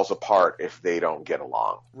movie falls apart if they don't get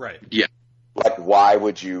along. Right. Yeah. Like, why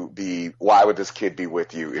would this kid be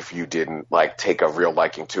with you if you didn't, like, take a real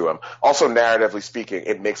liking to him? Also, narratively speaking,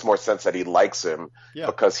 it makes more sense that he likes him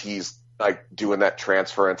because he's, like, doing that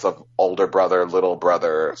transference of older brother, little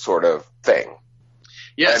brother sort of thing.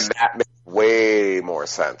 Yes. And that makes way more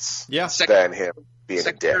sense than him being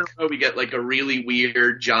a dick. We get, like, a really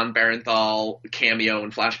weird John Barenthal cameo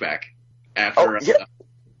and flashback after.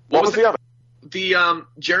 What was the other? The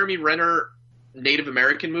Jeremy Renner Native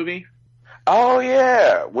American movie. Oh,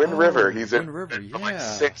 yeah. Wind River. He's in River, for like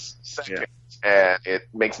 6 seconds, and it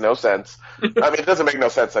makes no sense. I mean, it doesn't make no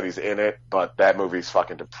sense that he's in it, but that movie's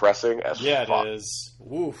fucking depressing as fuck. Yeah, it is.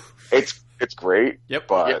 Oof. It's great,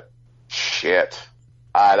 but shit.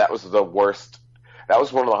 That was the worst. That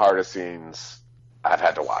was one of the hardest scenes I've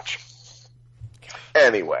had to watch.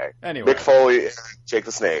 Anyway. Mick Foley, Jake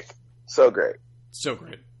the Snake. So great. So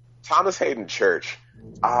great. Thomas Hayden Church.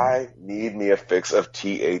 I need me a fix of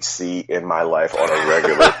THC in my life on a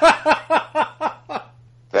regular.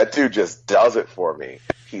 That dude just does it for me.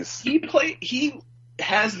 He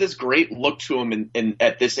has this great look to him in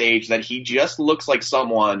at this age that he just looks like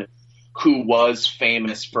someone who was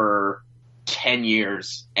famous for 10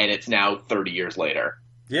 years and it's now 30 years later.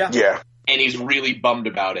 Yeah. And he's really bummed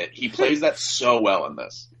about it. He plays that so well in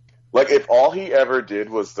this. Like, if all he ever did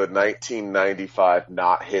was the 1995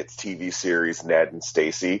 not hits TV series Ned and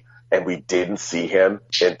Stacy, and we didn't see him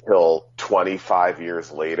until 25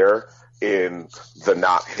 years later in the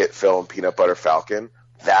not hit film Peanut Butter Falcon,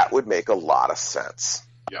 that would make a lot of sense.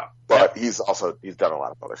 Yeah. But he's done a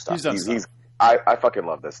lot of other stuff. I fucking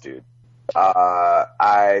love this dude.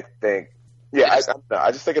 I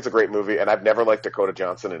just think it's a great movie, and I've never liked Dakota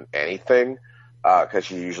Johnson in anything. Because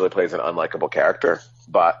she usually plays an unlikable character,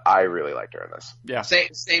 but I really liked her in this. Yeah.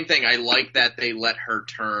 Same thing. I like that they let her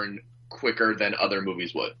turn quicker than other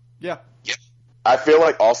movies would. Yeah. I feel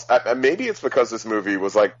like also maybe it's because this movie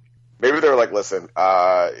was like, maybe they were like, listen,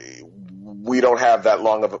 we don't have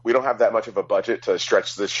that much of a budget to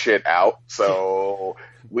stretch this shit out, so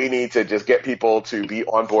we need to just get people to be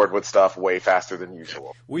on board with stuff way faster than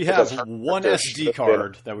usual. We have one SD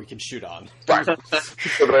card that we can shoot on. Right.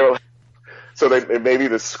 So they were. So maybe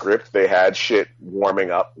the script they had shit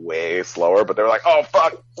warming up way slower, but they were like, "Oh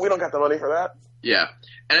fuck, we don't got the money for that." Yeah,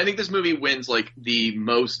 and I think this movie wins like the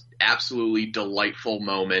most absolutely delightful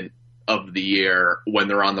moment of the year when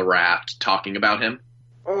they're on the raft talking about him.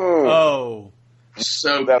 Oh,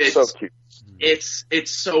 so that's so cute. It's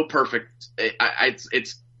so perfect.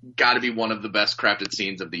 It's got to be one of the best crafted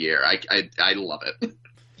scenes of the year. I love it.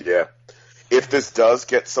 Yeah, if this does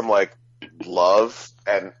get some like love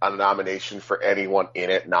and a nomination for anyone in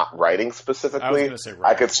it not writing specifically,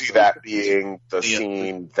 I could see that being the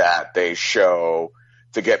scene that they show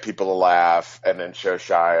to get people to laugh, and then show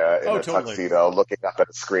Shia in a tuxedo looking up at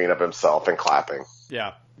a screen of himself and clapping.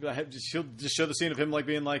 Yeah, just show the scene of him like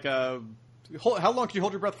being like, how long can you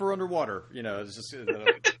hold your breath for underwater? You know, it's just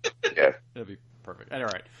yeah, it'll be perfect.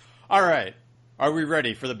 All right, are we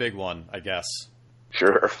ready for the big one? I guess.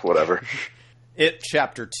 Sure, whatever. It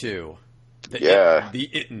Chapter 2. The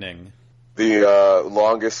Ittening. The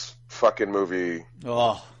longest fucking movie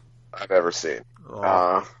I've ever seen.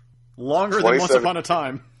 Longer than Once Upon a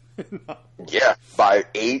Time. Yeah, by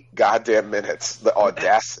 8 goddamn minutes. The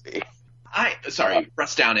audacity.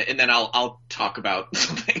 Rest down it, and then I'll talk about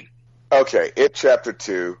something. Okay, It Chapter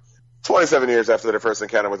 2. 27 years after their first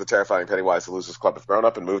encounter with the terrifying Pennywise, the Losers Club have grown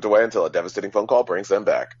up and moved away until a devastating phone call brings them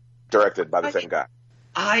back. Directed by the same guy.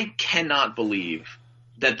 I cannot believe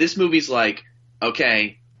that this movie's like,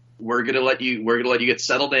 okay, we're gonna let you get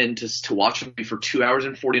settled in to watch a movie for 2 hours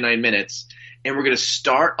and 49 minutes, and we're gonna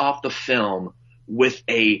start off the film with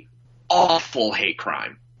a awful hate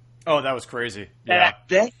crime. Oh, that was crazy. Yeah.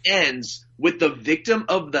 That ends with the victim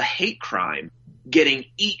of the hate crime getting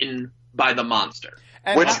eaten by the monster.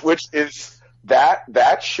 Which is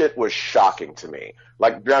that shit was shocking to me.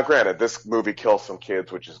 Like, now granted, this movie kills some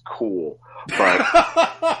kids, which is cool,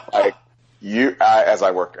 but like as I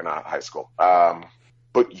work in a high school,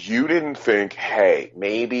 but you didn't think, hey,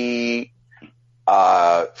 maybe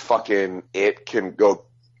fucking it can go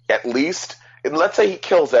at least. And let's say he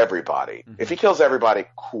kills everybody. Mm-hmm. If he kills everybody,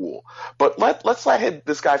 cool. But let's let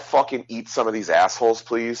this guy fucking eat some of these assholes,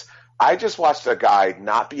 please. I just watched a guy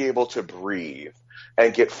not be able to breathe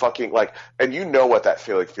and get fucking like, and you know what that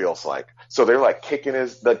feeling feels like. So they're like kicking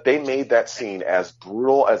his, like they made that scene as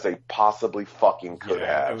brutal as they possibly fucking could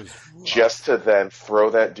have, just to then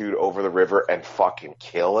throw that dude over the river and fucking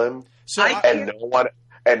kill him. So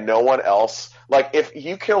No one else. Like if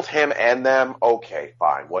you killed him and them, okay,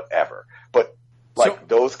 fine, whatever. But like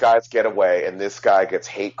those guys get away, and this guy gets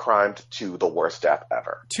hate crimed to the worst death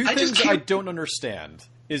ever. Two things I don't understand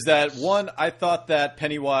is that, one, I thought that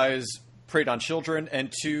Pennywise preyed on children,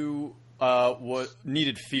 and two,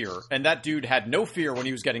 needed fear. And that dude had no fear when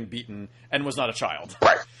he was getting beaten and was not a child.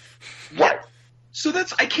 Right. So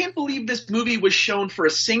I can't believe this movie was shown for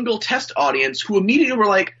a single test audience who immediately were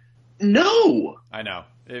like, no. I know.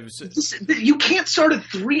 It was. You can't start a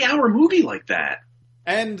 3-hour movie like that.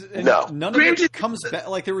 And no. None of it comes back.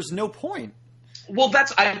 Like, there was no point. Well,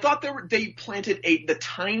 I thought they planted the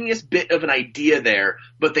tiniest bit of an idea there,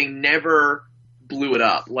 but they never blew it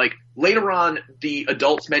up. Like, later on, the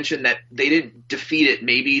adults mentioned that they didn't defeat it.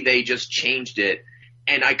 Maybe they just changed it.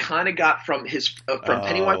 And I kind of got from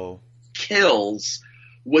Pennywise kills,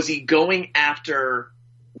 was he going after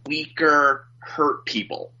weaker, hurt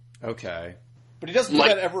people? Okay. But he doesn't do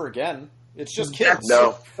that ever again. It's just kids.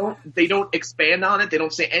 No. They don't expand on it. They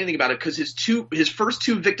don't say anything about it because his first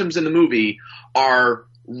two victims in the movie are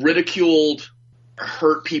ridiculed,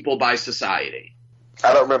 hurt people by society.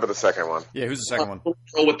 I don't remember the second one. Yeah, who's the second one? The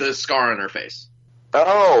girl with the scar on her face.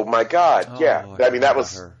 Oh my God! Yeah, I mean that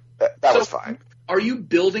was fine. Are you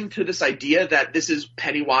building to this idea that this is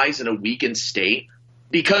Pennywise in a weakened state?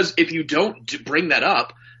 Because if you don't bring that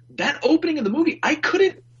up, that opening of the movie, I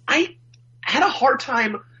had a hard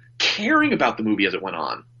time caring about the movie as it went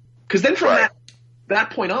on. Because then from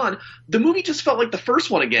that point on, the movie just felt like the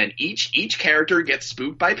first one again. Each character gets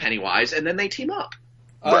spooked by Pennywise, and then they team up.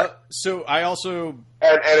 So I also...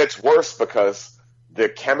 And it's worse because the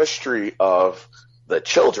chemistry of the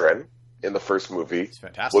children in the first movie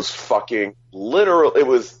was fucking literal. It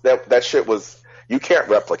was... That shit was... You can't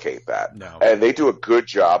replicate that. No. And they do a good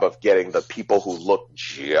job of getting the people who look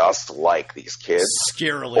just like these kids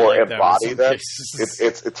scarily or like embody them. Cases.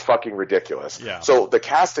 It's fucking ridiculous. Yeah. So the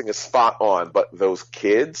casting is spot on, but those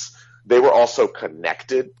kids, they were also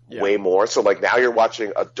connected way more. So like now you're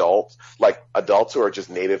watching adults who are just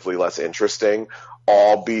natively less interesting,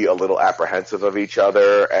 all be a little apprehensive of each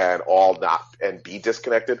other and be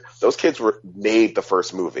disconnected. Those kids made the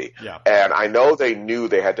first movie. Yeah. And I know they knew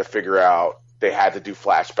they had to figure out, they had to do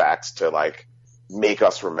flashbacks to like make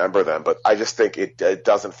us remember them, but I just think it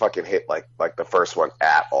doesn't fucking hit like the first one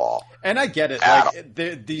at all. And I get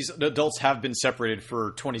it. These adults have been separated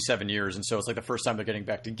for 27 years, and so it's like the first time they're getting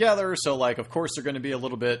back together. So like, of course, they're going to be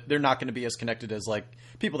they're not going to be as connected as like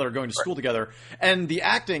people that are going to school together. And the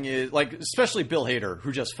acting is like, especially Bill Hader,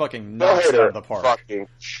 who just fucking knocks it out of the park. Fucking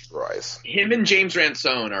destroys. Him and James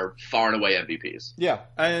Ransone are far and away MVPs. Yeah.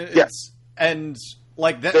 And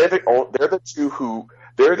like that,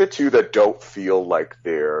 they're the two that don't feel like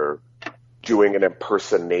they're doing an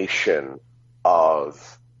impersonation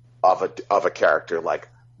of a character. Like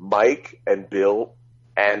Mike and Bill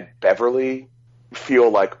and Beverly feel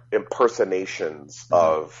like impersonations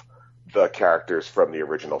of the characters from the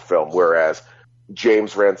original film, whereas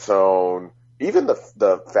James Ransone, even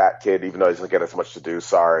the fat kid, even though he doesn't get as much to do,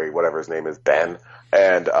 whatever his name is, Ben,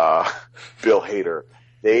 and Bill Hader,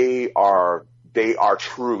 they are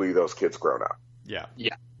truly those kids grown up. Yeah.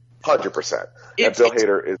 100%. And Bill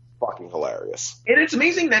Hader is fucking hilarious. And it's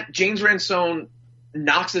amazing that James Ransone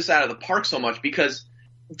knocks this out of the park so much because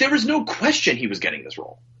there was no question he was getting this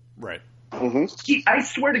role. Right. Mm-hmm. I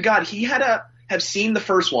swear to God, he had to have seen the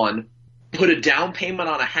first one, put a down payment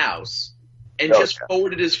on a house, and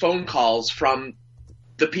forwarded his phone calls from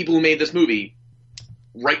the people who made this movie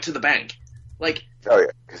right to the bank. Like, oh yeah,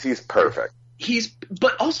 because he's perfect.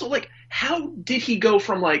 But also, like, how did he go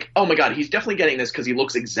from, like, oh my God, he's definitely getting this because he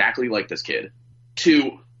looks exactly like this kid,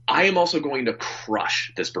 to I am also going to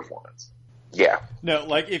crush this performance? Yeah. No,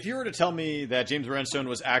 like, if you were to tell me that James Ransone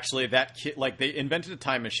was actually that kid, like, they invented a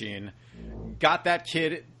time machine, got that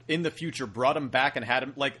kid in the future, brought him back, and had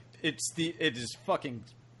him, like, it is fucking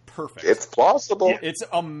perfect. It's plausible. It's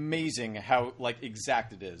amazing how, like,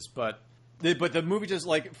 exact it is. But the movie just,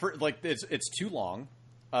 like, it's too long.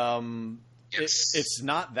 It's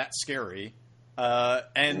not that scary,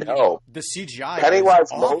 and the CGI Pennywise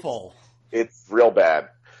is awful. It's real bad,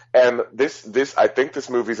 and this I think this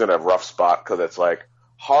movie's in a rough spot because it's like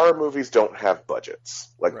horror movies don't have budgets.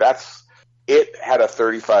 Like it had a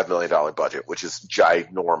 $35 million budget, which is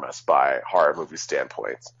ginormous by horror movie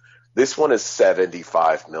standpoints. This one is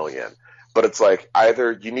 $75 million, But it's like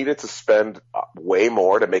either you needed to spend way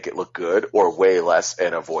more to make it look good, or way less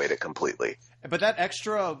and avoid it completely. But that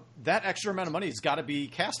extra amount of money has got to be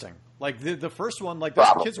casting. Like the first one, like those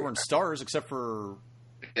kids weren't stars except for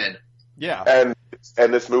And yeah.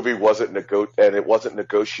 And this movie wasn't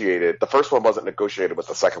negotiated. The first one wasn't negotiated with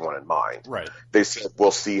the second one in mind. Right. They said,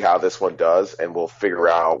 we'll see how this one does, and we'll figure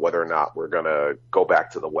out whether or not we're going to go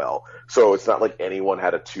back to the well. So it's not like anyone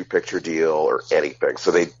had a 2-picture deal or anything.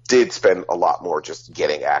 So they did spend a lot more just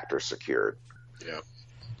getting actors secured. Yeah.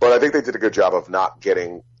 But I think they did a good job of not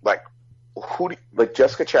getting, like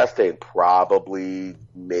Jessica Chastain probably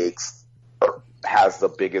has the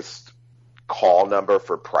biggest call number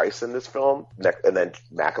for price in this film, and then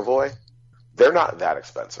McAvoy. They're not that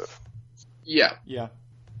expensive. Yeah. Yeah.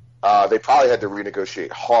 They probably had to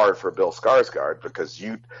renegotiate hard for Bill Skarsgård because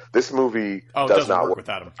this movie does not work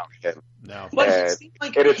without him. No. But and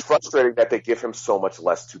it's frustrating that they give him so much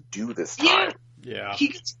less to do this time. Yeah. He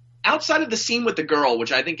gets, outside of the scene with the girl,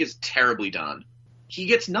 which I think is terribly done, he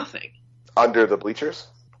gets nothing. Under the bleachers?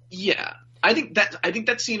 Yeah. I think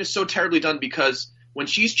that scene is so terribly done because when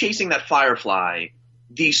she's chasing that firefly,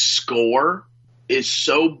 the score is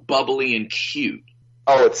so bubbly and cute.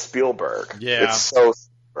 Oh, it's Spielberg. Yeah. It's so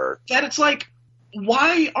Spielberg. That it's like,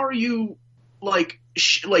 why are you like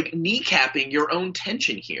kneecapping your own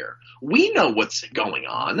tension here? We know what's going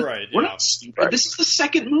on. Right. We're yeah. not stupid. Right. This is the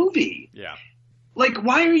second movie. Yeah. Like,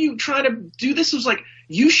 why are you trying to do this? It was like,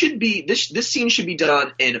 you should be, this scene should be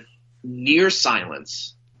done in near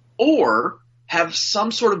silence or have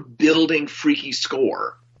some sort of building freaky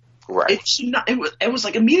score. Right. It was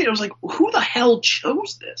like immediately, I was like, who the hell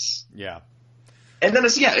chose this? Yeah. And then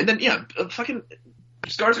fucking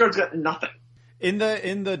Skarsgård's got nothing. In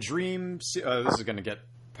the dream, this is going to get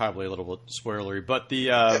probably a little bit spoilery, but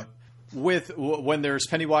the when there's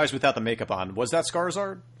Pennywise without the makeup on, was that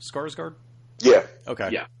Skarsgård? Yeah.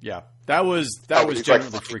 Okay. Yeah. That was He's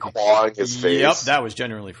genuinely like freaky. clawing his face. Yep, that was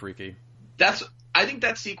genuinely freaky. I think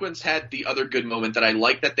that sequence had the other good moment that I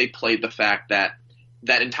like that they played the fact that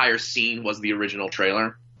that entire scene was the original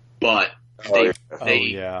trailer, but they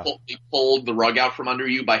pulled the rug out from under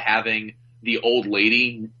you by having the old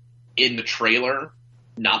lady in the trailer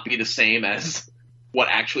not be the same as what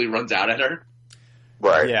actually runs out at her.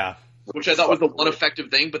 Right. Yeah. Which I thought was the one effective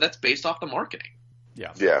thing, but that's based off the marketing.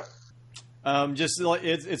 Yeah. Yeah. Just like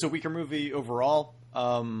it's a weaker movie overall.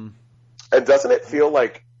 And doesn't it feel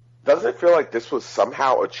like this was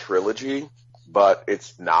somehow a trilogy, but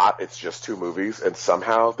it's not? It's just 2 movies, and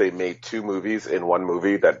somehow they made 2 movies in one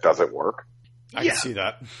movie that doesn't work. I can see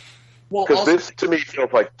that. Well, because this to me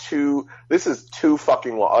feels like this is too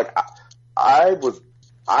fucking long. Like I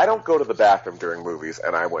don't go to the bathroom during movies,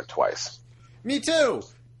 and I went twice. Me too.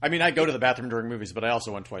 I mean, I go to the bathroom during movies, but I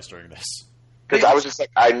also went twice during this. Because I was just like,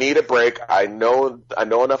 I need a break. I know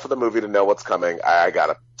enough of the movie to know what's coming. I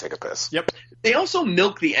gotta take a piss. Yep. They also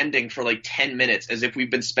milk the ending for like 10 minutes as if we've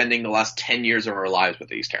been spending the last 10 years of our lives with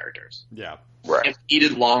these characters. Yeah. Right. And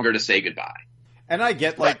needed longer to say goodbye. And I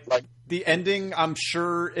get like the ending. I'm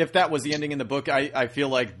sure if that was the ending in the book, I feel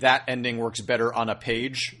like that ending works better on a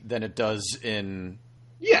page than it does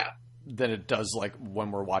like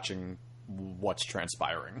when we're watching what's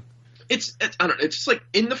transpiring. It's I don't know. It's just like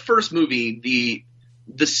in the first movie,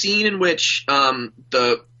 the scene in which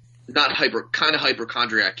the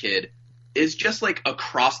hypochondriac kid is just like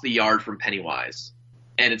across the yard from Pennywise,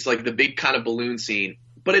 and it's like the big kind of balloon scene.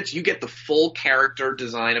 But you get the full character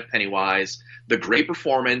design of Pennywise, the great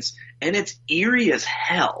performance, and it's eerie as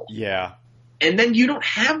hell. Yeah. And then you don't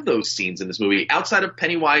have those scenes in this movie outside of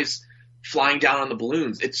Pennywise flying down on the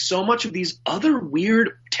balloons. It's so much of these other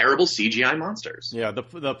weird, terrible CGI monsters. Yeah, the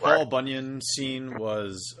Paul Bunyan scene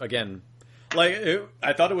was, again,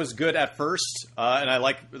 I thought it was good at first, and I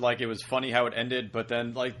like it was funny how it ended, but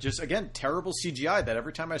then just again terrible CGI that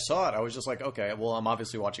every time I saw it, I was just like, okay, well, I'm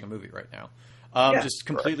obviously watching a movie right now. Just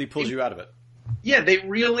completely pulls you out of it. Yeah, they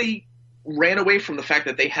really ran away from the fact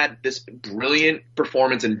that they had this brilliant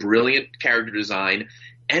performance and brilliant character design,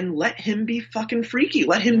 and let him be fucking freaky.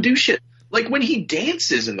 Let him do shit. Like when he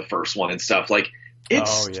dances in the first one and stuff, like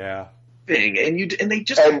it's thing, and they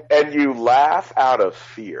just and you laugh out of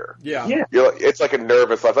fear. Yeah. It's like a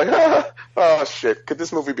nervous laugh, like oh shit, could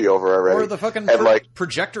this movie be over already? Or the fucking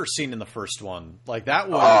projector scene in the first one, like that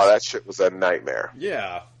was. Oh, that shit was a nightmare.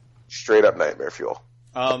 Yeah. Straight up nightmare fuel.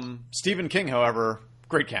 Stephen King, however,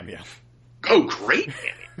 great cameo. Oh, great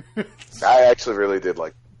cameo! I actually really did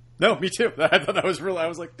like. No, me too. I thought that was real. I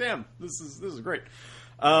was like, damn, this is great.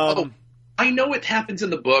 I know it happens in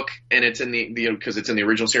the book, and it's in the because it's in the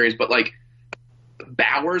original series, but like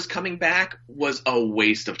Bowers coming back was a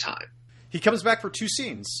waste of time. He comes back for 2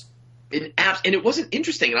 scenes. And it wasn't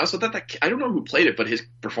interesting. And I also thought that I don't know who played it, but his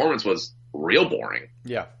performance was real boring.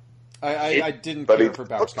 Yeah, I didn't But he care for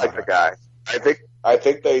Bowers. looks like the guy. I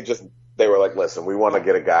think they were like, listen, we want to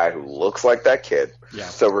get a guy who looks like that kid. Yeah.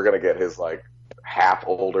 So we're gonna get his like half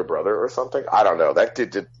older brother or something. I don't know. That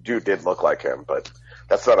dude did look like him, but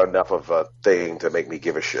that's not enough of a thing to make me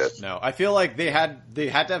give a shit. No, I feel like they had to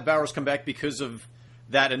have Bowers come back because of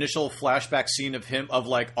that initial flashback scene of him, of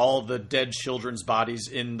like all the dead children's bodies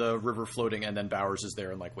in the river floating, and then Bowers is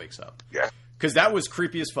there and like wakes up. Yeah. Because that was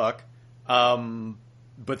creepy as fuck.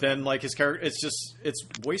 But then like his character, it's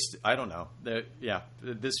wasted. I don't know.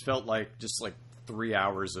 This felt like just like 3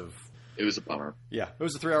 hours of. It was a bummer. Yeah, it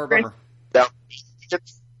was a 3 hour bummer. Now,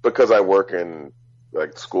 it's because I work in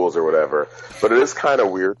like schools or whatever, but it is kind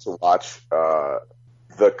of weird to watch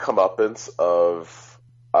the comeuppance of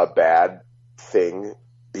a bad thing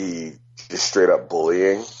be just straight up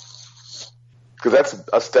bullying, because that's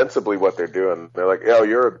ostensibly what they're doing. They're like, "Yo,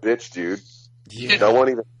 you're a bitch, dude. Yeah. No one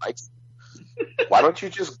even likes you. Why don't you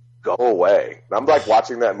just go away?" And I'm like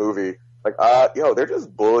watching that movie, like, they're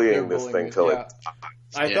just bullying this thing till it.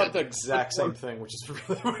 I thought the exact same thing, which is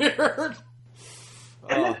really weird.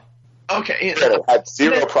 Okay, I had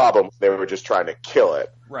zero problem. They were just trying to kill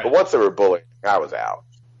it, Right. but once they were bullying, I was out.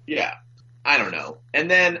 yeah, I don't know.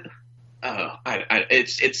 And then,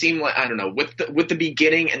 it seemed like, I don't know, with the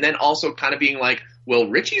beginning, and then also kind of being like, well,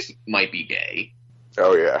 Richie's might be gay.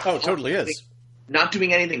 Oh yeah. Oh, it totally is. Not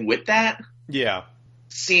doing anything with that Yeah.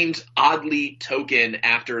 seemed oddly token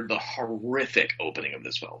after the horrific opening of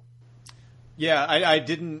this film. Yeah, I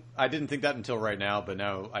didn't think that until right now, but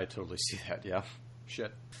now I totally see that. Yeah,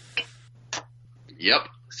 shit. Yep.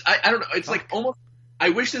 I don't know. It's like almost. I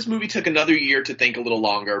wish this movie took another year to think a little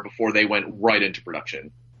longer before they went right into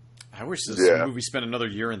production. I wish this Yeah. movie spent another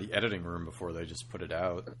year in the editing room before they just put it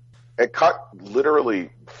out. It cut literally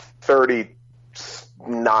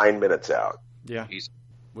 39 minutes out. Yeah, Jeez.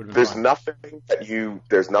 would've been There's fine. nothing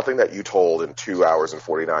that you told in 2 hours and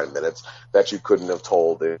 49 minutes that you couldn't have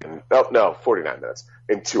told in 49 minutes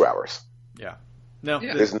in 2 hours. Yeah, no,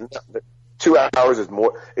 Yeah. There's 2 hours is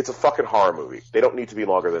more. It's a fucking horror movie. They don't need to be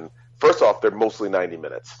longer than. First off, they're mostly 90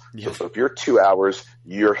 minutes. Yeah. So if you're 2 hours,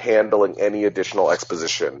 you're handling any additional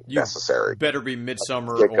exposition You necessary. better be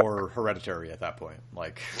Midsummer Yeah, go. or Hereditary at that point.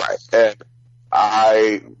 Like, Right. And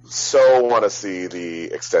I so want to see the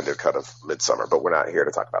extended cut of Midsummer, but we're not here to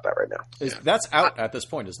talk about that right now. that's out at this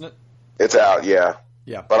point, isn't it? It's out, yeah.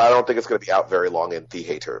 Yeah. But I don't think it's going to be out very long in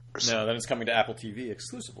theaters. No, then it's coming to Apple TV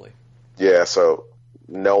exclusively. Yeah, so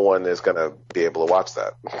no one is going to be able to watch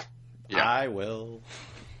that. Yeah. I will.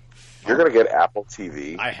 You're going to get Apple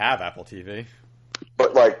TV, I have Apple TV.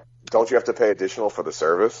 but like, don't you have to pay additional for the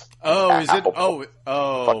service? Oh, is it? Apple-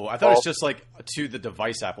 Oh, I thought it was just like to the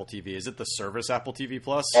device Apple TV. Is it the service Apple TV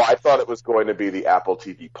Plus? Oh, I thought it was going to be the Apple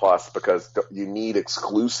TV Plus because you need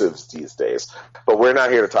exclusives these days. But we're not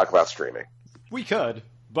here to talk about streaming. We could,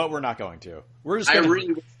 but we're not going to. We're just I gonna,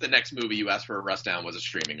 really wish the next movie you asked for a rest down was a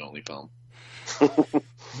streaming only film.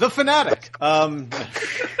 The Fanatic.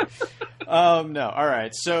 No. All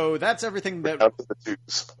right. So that's everything that Down to the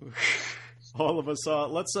twos. all of us saw.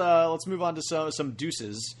 Let's move on to some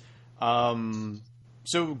deuces.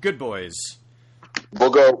 So Good Boys. We'll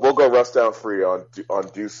go rust down free on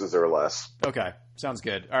Deuces or less. Okay, sounds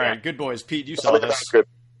good. All right, Good Boys. Pete, you I saw mean, this. that's good.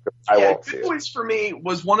 I won't see Good it. Boys for me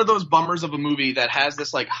was one of those bummers of a movie that has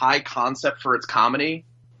this like high concept for its comedy,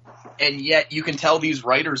 and yet you can tell these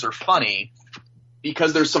writers are funny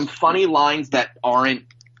because there's some funny lines that aren't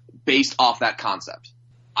based off that concept.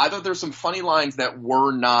 I thought there's some funny lines that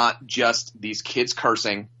were not just these kids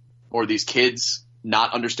cursing or these kids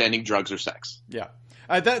not understanding drugs or sex. Yeah,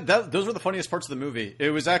 those were the funniest parts of the movie. It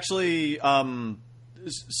was actually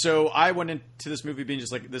so I went into this movie being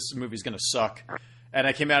just like, this movie's gonna suck, and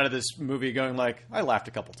I came out of this movie going like, I laughed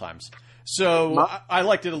a couple times. So I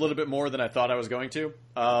liked it a little bit more than I thought I was going to.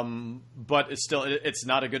 But it's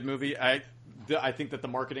not a good movie. I think that the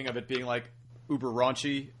marketing of it being like uber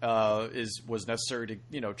raunchy was necessary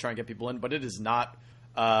to try and get people in, but it is not.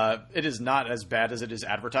 It is not as bad as it is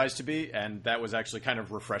advertised to be, and that was actually kind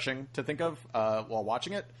of refreshing to think of while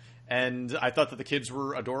watching it. And I thought that the kids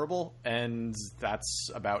were adorable, and that's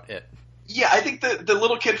about it. Yeah, I think the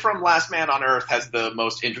little kid from Last Man on Earth has the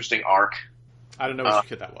most interesting arc. I don't know which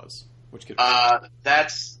kid that was. Which kid? Was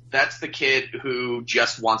That's the kid who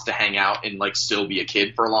just wants to hang out and like still be a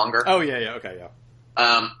kid for longer. Oh yeah, okay,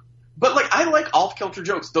 yeah. But like I like off-kilter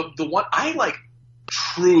jokes. The one I like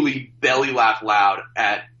truly belly laugh loud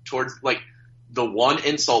at towards like the one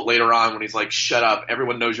insult later on when he's like, "Shut up!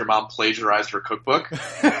 Everyone knows your mom plagiarized her cookbook."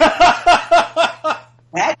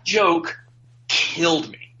 That joke killed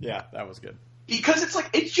me. Yeah, that was good. Because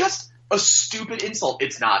it's just a stupid insult.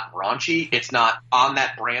 It's not raunchy. It's not on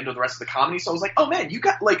that brand of the rest of the comedy. So I was like, oh man, you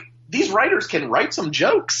got these writers can write some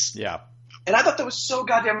jokes. Yeah. And I thought that was so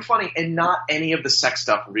goddamn funny, and not any of the sex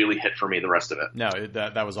stuff really hit for me. The rest of it. No,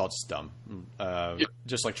 that was all just dumb.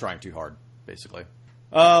 Just like trying too hard, basically.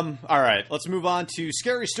 All right, let's move on to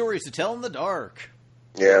Scary Stories to Tell in the Dark.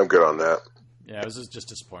 Yeah, I'm good on that. Yeah, it was just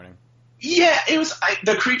disappointing. Yeah, it was.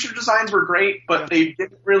 The creature designs were great, but they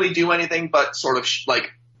didn't really do anything but sort of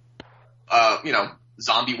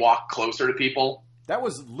zombie walk closer to people. That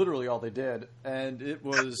was literally all they did, and it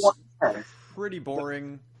was pretty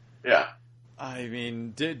boring. Yeah. I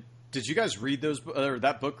mean, did you guys read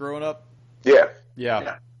that book growing up? Yeah.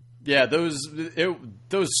 Yeah. Those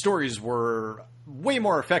stories were way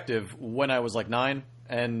more effective when I was like 9,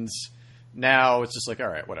 and now it's just like, all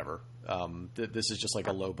right, whatever. This is just like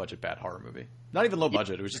a low budget bad horror movie. Not even low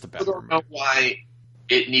budget; it was just a bad horror movie. I don't know why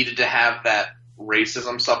it needed to have that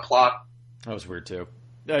racism subplot. That was weird too.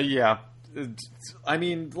 Yeah. I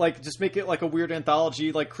mean, just make it like a weird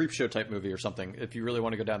anthology, like Creepshow type movie or something. If you really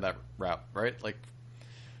want to go down that route, right? Like,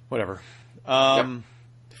 whatever.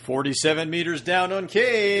 47 meters down,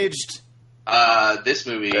 uncaged. This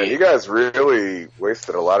movie. Yeah, you guys really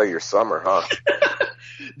wasted a lot of your summer, huh?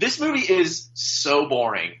 This movie is so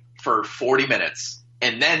boring for 40 minutes,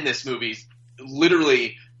 and then this movie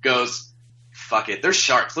literally goes, fuck it, there's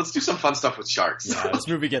sharks. Let's do some fun stuff with sharks. Yeah, this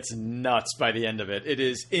movie gets nuts by the end of it. It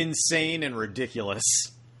is insane and ridiculous.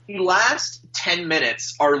 The last 10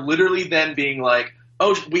 minutes are literally them being like,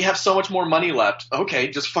 oh, we have so much more money left. Okay,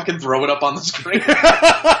 just fucking throw it up on the screen.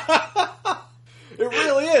 It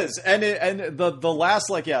really is. And the last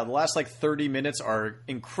 30 minutes are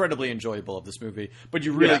incredibly enjoyable of this movie, but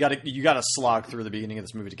you really gotta slog through the beginning of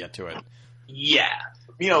this movie to get to it. Yeah.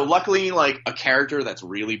 Luckily, a character that's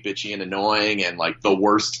really bitchy and annoying and, the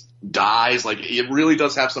worst dies. It really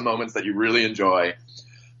does have some moments that you really enjoy.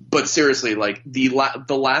 But seriously, the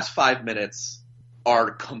last 5 minutes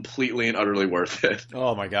are completely and utterly worth it.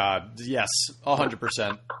 Oh, my God. Yes,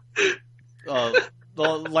 100%.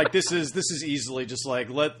 This is easily just,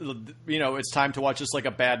 it's time to watch just,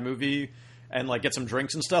 a bad movie and, get some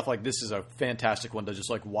drinks and stuff. This is a fantastic one to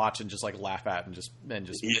just, watch and just, laugh at and just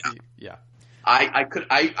yeah.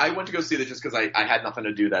 I went to go see this just because I had nothing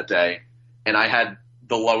to do that day, and I had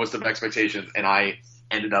the lowest of expectations, and I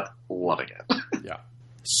ended up loving it. Yeah,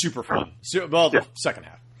 super fun. The second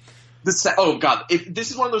half. Oh God! If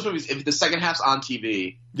this is one of those movies, if the second half's on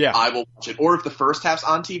TV, I will watch it. Or if the first half's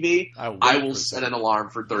on TV, I will set an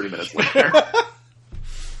alarm for 30 minutes later.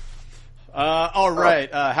 All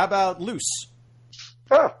right. How about Loose?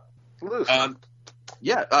 Oh, Loose.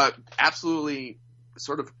 Absolutely.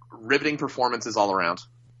 Sort of riveting performances all around.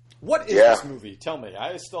 What is this movie? Tell me.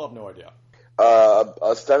 I still have no idea.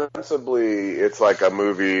 Ostensibly, it's like a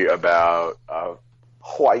movie about a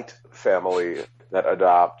white family that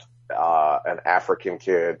adopt an African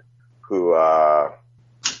kid who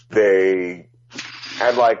they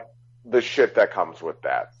and the shit that comes with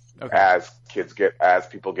that. Okay. As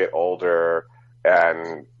people get older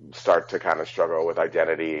and start to kind of struggle with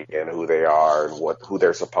identity and who they are and who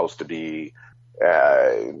they're supposed to be.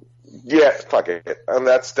 Fuck it. And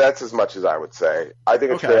that's as much as I would say. I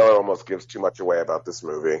think a trailer almost gives too much away about this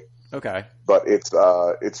movie. Okay. But it's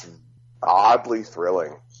oddly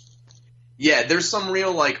thrilling. Yeah, there's some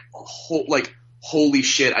real holy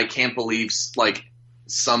shit, I can't believe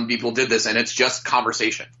some people did this, and it's just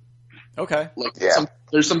conversation. Okay.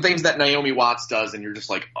 There's some things that Naomi Watts does, and you're just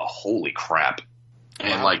like, oh, holy crap.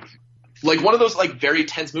 And wow. One of those very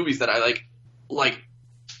tense movies that I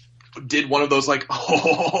did one of those kind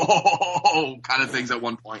of things at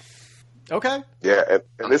one point. Okay. Yeah,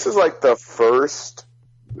 and this is the first.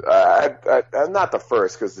 Not the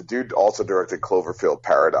first, because the dude also directed Cloverfield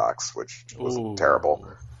Paradox, which was terrible.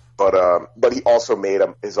 But he also made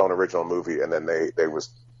his own original movie, and then they was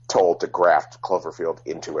told to graft Cloverfield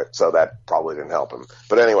into it, so that probably didn't help him.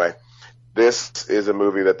 But anyway, this is a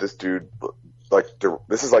movie that this dude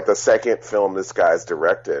this is the second film this guy's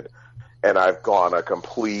directed. And I've gone a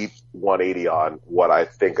complete 180 on what I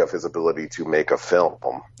think of his ability to make a film.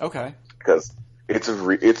 Okay. Because it's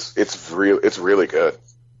really good.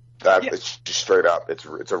 It's just straight up. It's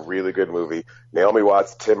a really good movie. Naomi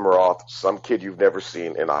Watts, Tim Roth, some kid you've never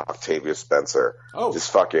seen, and Octavia Spencer. Oh.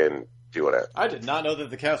 Just fucking doing it. I did not know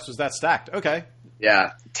that the cast was that stacked. Okay.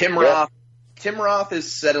 Yeah. Tim Roth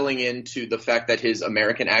is settling into the fact that his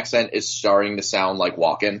American accent is starting to sound like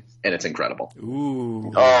Walken, and it's incredible.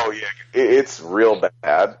 Ooh. Oh yeah, it's real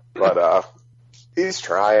bad, but he's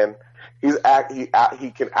trying. He can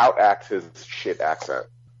outact his shit accent.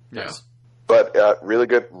 Yes. But really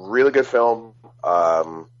good film.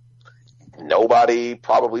 Nobody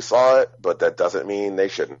probably saw it, but that doesn't mean they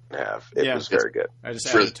shouldn't have. It was very good. I just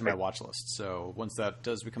added it to my watch list, so once that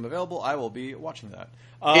does become available, I will be watching that.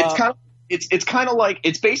 It's kind of like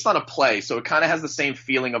it's based on a play, so it kind of has the same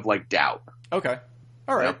feeling of like Doubt. Okay,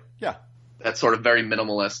 all right, yeah. That's sort of very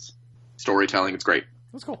minimalist storytelling. It's great.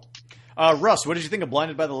 That's cool. Russ, what did you think of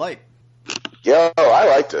Blinded by the Light? Yeah, I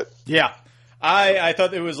liked it. Yeah, I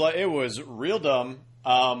thought it was real dumb,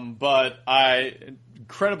 but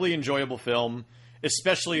incredibly enjoyable film,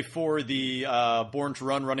 especially for the Born to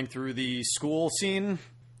Run running through the school scene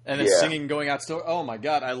and then singing going out. Oh my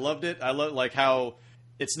god, I loved it. I love like how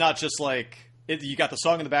it's not just like you got the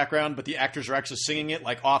song in the background, but the actors are actually singing it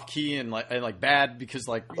like off key and like bad because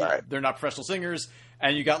like they're not professional singers.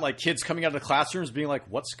 And you got like kids coming out of the classrooms being like,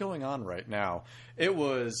 "What's going on right now?" It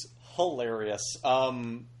was hilarious.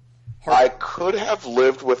 I could have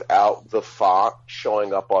lived without the font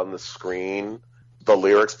showing up on the screen, the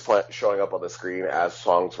lyrics showing up on the screen as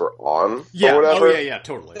songs were on. Yeah, or whatever. yeah,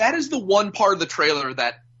 totally. That is the one part of the trailer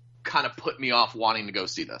that kind of put me off wanting to go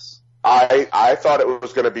see this. I thought it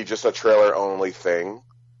was going to be just a trailer only thing,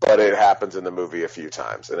 but it happens in the movie a few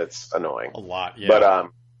times, and it's annoying. A lot, yeah. But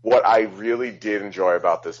what I really did enjoy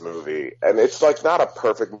about this movie, and it's like not a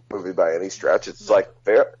perfect movie by any stretch. It's like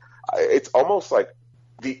it's almost like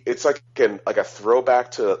it's like a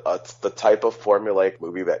throwback to the type of formulaic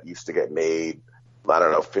movie that used to get made, I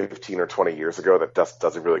don't know, 15 or 20 years ago that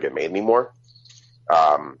doesn't really get made anymore.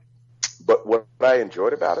 But what I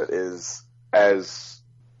enjoyed about it is, as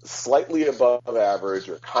slightly above average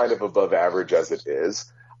or kind of above average as it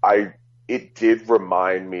is, it did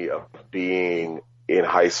remind me of being in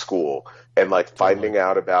high school and like finding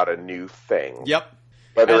out about a new thing. Yep.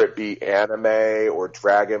 Whether it be anime or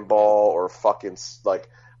Dragon Ball or fucking like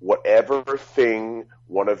whatever thing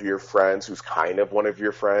one of your friends who's kind of one of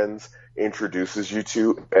your friends introduces you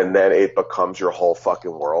to, and then it becomes your whole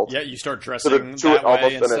fucking world. Yeah, you start dressing to that way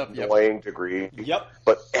almost and an stuff. annoying degree. Yep.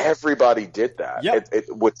 But everybody did that. Yep. It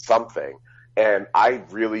with something, and I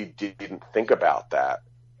really didn't think about that.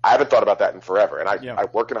 I haven't thought about that in forever, and I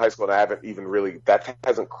work in high school, and I haven't even really that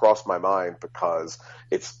hasn't crossed my mind because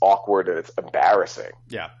it's awkward and it's embarrassing.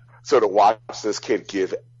 Yeah. So to watch this kid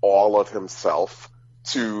give all of himself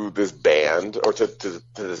to this band or to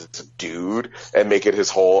this dude and make it his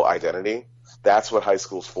whole identity, that's what high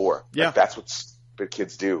school's for. Yeah. Like, that's what stupid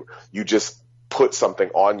kids do. You just put something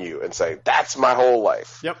on you and say, that's my whole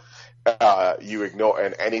life. Yep. You ignore,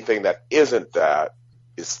 and anything that isn't that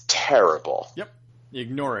is terrible. Yep. You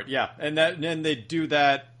ignore it. Yeah. And they do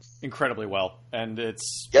that incredibly well. And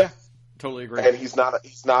it's, totally agree. And he's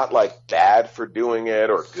not like bad for doing it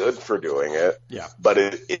or good for doing it. Yeah. But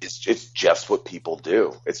it's just what people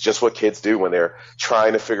do. It's just what kids do when they're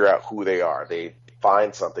trying to figure out who they are. They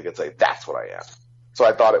find something and say, that's what I am. So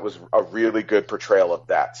I thought it was a really good portrayal of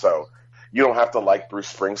that. So you don't have to like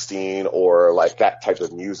Bruce Springsteen or like that type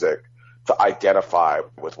of music to identify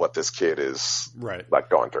with what this kid is like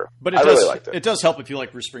going through. But I really liked it. It does help if you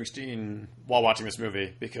like Bruce Springsteen while watching this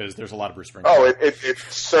movie, because there's a lot of Bruce Springsteen. Oh, it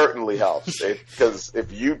certainly helps. Because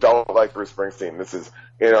if you don't like Bruce Springsteen, this is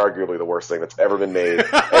inarguably the worst thing that's ever been made.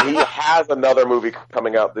 And he has another movie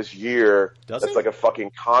coming out this year that's like a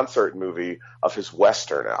fucking concert movie of his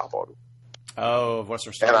Western album. Oh, of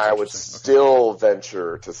Western Stars. And I would still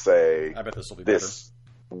venture to say, I bet this will be better.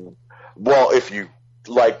 Well, if you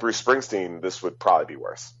like Bruce Springsteen, this would probably be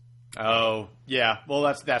worse. Oh, yeah. Well,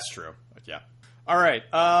 that's true. But yeah. All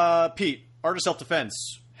right. Pete, Art of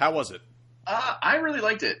Self-Defense. How was it? I really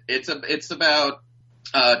liked it. It's about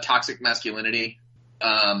toxic masculinity,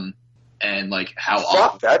 and like how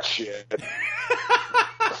fuck that shit.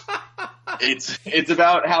 It's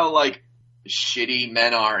about how like shitty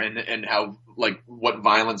men are and how like what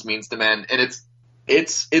violence means to men, and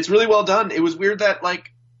it's really well done. It was weird that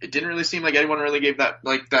like it didn't really seem like anyone really gave that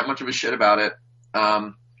much of a shit about it.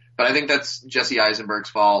 But I think that's Jesse Eisenberg's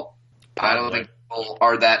fault. I don't think people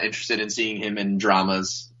are that interested in seeing him in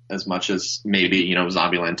dramas as much as maybe,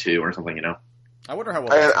 Zombieland 2 or something, I wonder how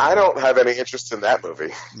well. And I don't have any interest in that movie.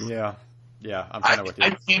 Yeah. Yeah, I'm kind of with you. I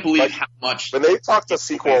can't believe how much. When they talked a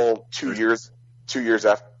sequel 2 years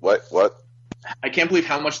after. What? I can't believe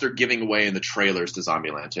how much they're giving away in the trailers to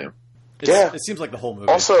Zombieland 2. It seems like the whole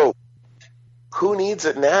movie. Also, who needs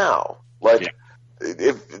it now? Like,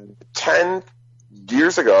 if 10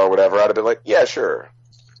 years ago or whatever, I'd have been like, yeah, sure.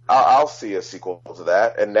 I'll see a sequel to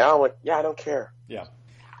that. And now I'm like, yeah, I don't care. Yeah.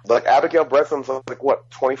 Like, Abigail Bresson's like, what,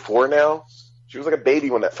 24 now? She was like a baby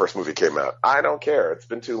when that first movie came out. I don't care. It's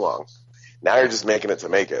been too long. Now you're just making it to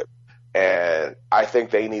make it. And I think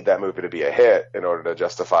they need that movie to be a hit in order to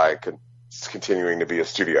justify it's continuing to be a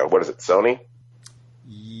studio. What is it, Sony?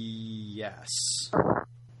 Yes.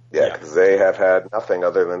 Yeah, because they have had nothing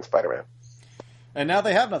other than Spider-Man. And now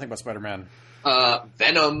they have nothing but Spider-Man.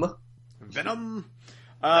 Venom.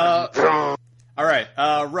 All right,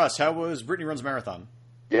 Russ, how was Brittany Runs Marathon?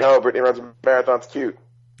 Brittany Runs Marathon's cute.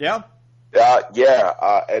 Yeah?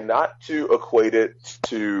 And not to equate it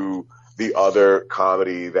to the other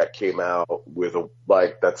comedy that came out with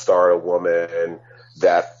that starred a woman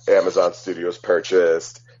that Amazon Studios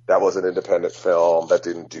purchased. That was an independent film that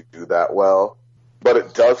didn't do that well, but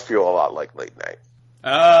it does feel a lot like Late Night.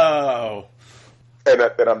 Oh. And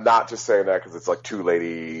I'm not just saying that because it's like two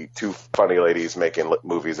funny ladies making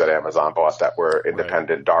movies that Amazon bought that were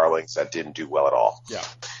independent darlings that didn't do well at all.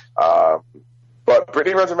 Yeah. But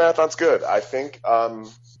Brittany Runs a Marathon's good. I think,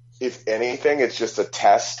 if anything, it's just a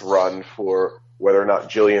test run for whether or not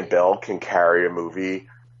Jillian Bell can carry a movie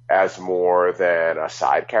as more than a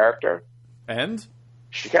side character. And?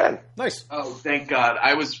 She can. Nice. Oh, thank God.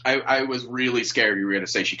 I was really scared you were going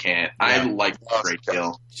to say she can't. Yeah. I like her a great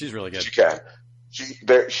deal. She's really good. She can.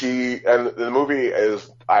 And the movie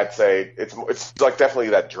is, I'd say, it's like definitely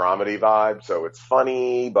that dramedy vibe. So it's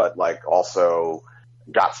funny, but like also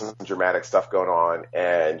got some dramatic stuff going on,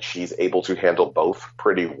 and she's able to handle both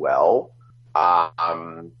pretty well.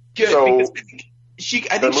 Good. So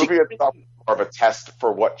the movie itself is more of a test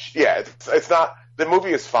for what. It's not. The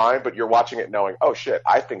movie is fine, but you're watching it knowing, oh shit,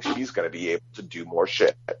 I think she's going to be able to do more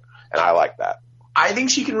shit, and I like that. I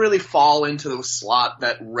think she can really fall into the slot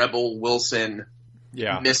that Rebel Wilson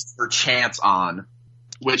missed her chance on,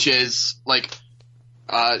 which is like,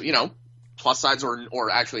 plus size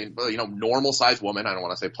or actually, normal size woman. I don't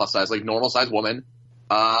want to say plus size, like normal size woman,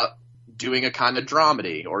 doing a kind of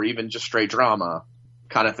dramedy or even just straight drama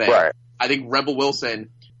kind of thing. Right. I think Rebel Wilson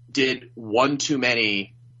did one too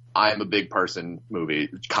many I'm a big person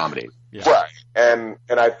comedy. Yeah. Right. And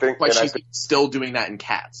I think, but she's still doing that in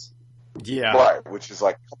Cats. Yeah. Right. Which is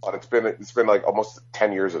like, come on, it's been like almost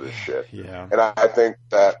 10 years of this shit. Yeah. And I think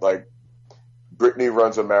that like Brittany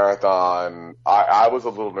Runs a Marathon. I was a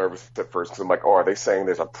little nervous at first because I'm like, oh, are they saying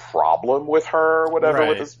there's a problem with her or whatever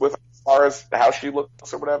with as far as how she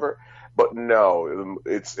looks or whatever? But no,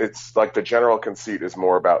 it's like the general conceit is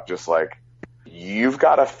more about just like, you've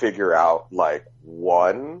got to figure out like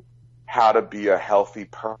one, how to be a healthy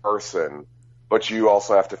person, but you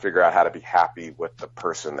also have to figure out how to be happy with the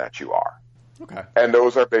person that you are. Okay. And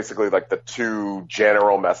those are basically like the two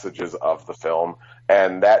general messages of the film.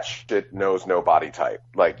 And that shit knows no body type.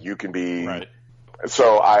 Like you can be. Right.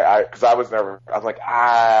 So cause I was like,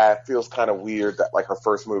 it feels kind of weird that like her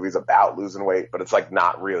first movie's about losing weight, but it's like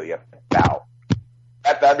not really about.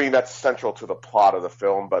 I mean, that's central to the plot of the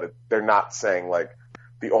film, but they're not saying like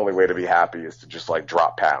the only way to be happy is to just like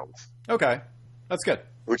drop pounds. Okay. That's good.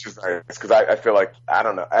 Which is nice because I feel like, I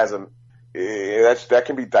don't know, that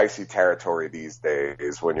can be dicey territory these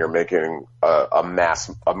days when you're making a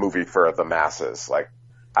movie for the masses. Like,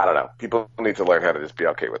 I don't know, people need to learn how to just be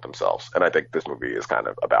okay with themselves, and I think this movie is kind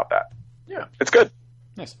of about that. Yeah, it's good.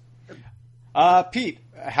 Nice. Pete,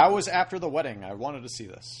 how was After the Wedding? I wanted to see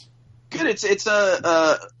this. Good. It's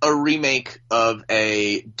a remake of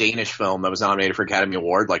a Danish film that was nominated for Academy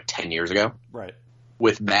Award like 10 years ago. Right.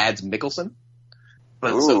 With Mads Mikkelsen.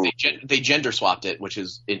 But so they gender swapped it, which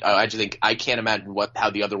is I just think I can't imagine how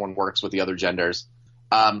the other one works with the other genders.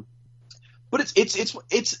 But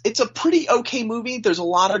it's a pretty okay movie. There's a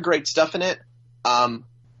lot of great stuff in it.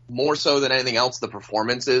 More so than anything else, the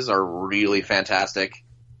performances are really fantastic.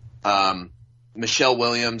 Michelle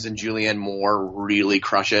Williams and Julianne Moore really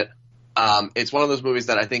crush it. It's one of those movies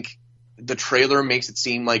that I think the trailer makes it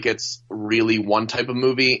seem like it's really one type of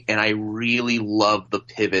movie, and I really love the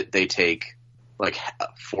pivot they take like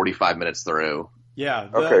 45 minutes through. Yeah.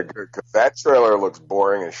 Okay, good. Because that trailer looks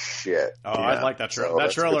boring as shit. Oh, yeah. I like that trailer. So that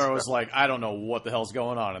trailer was like, I don't know what the hell's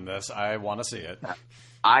going on in this. I want to see it.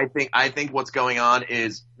 I think what's going on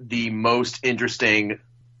is the most interesting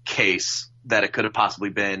case that it could have possibly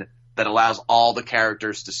been, that allows all the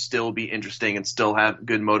characters to still be interesting and still have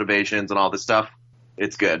good motivations and all this stuff.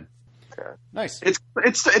 It's good. Okay. Nice.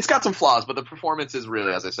 It's got some flaws, but the performance is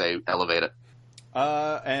really, as I say, elevate it.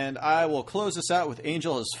 And I will close this out with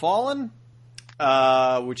Angel Has Fallen,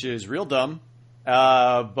 which is real dumb.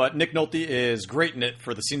 But Nick Nolte is great in it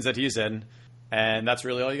for the scenes that he's in, and that's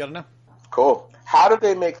really all you got to know. Cool. How did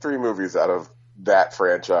they make 3 movies out of that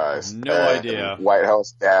franchise? No idea. White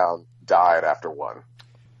House Down died after 1.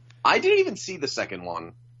 I didn't even see the second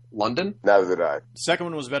one. London? Neither did I. Second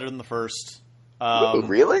one was better than the first.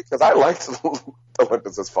 Really? Because I liked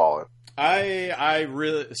Olympus Has Fallen. I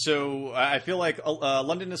feel like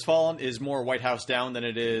London Has Fallen is more White House Down than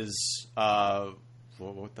it is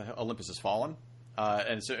what the hell? Olympus Has Fallen,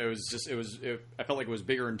 and so I felt like it was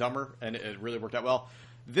bigger and dumber, and it really worked out well.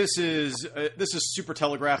 This is super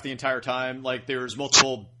telegraphed the entire time. Like there's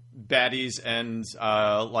multiple baddies and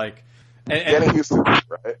Danny Houston,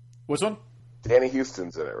 right? Which one? Danny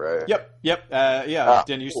Houston's in it, right? Yep.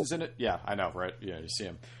 Danny Houston's in it. Yeah, I know, right? Yeah, you see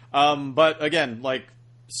him. But again, like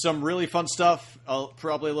some really fun stuff.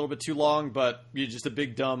 Probably a little bit too long, but just a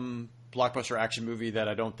big dumb blockbuster action movie that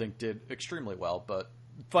I don't think did extremely well, but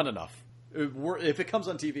fun enough. If it comes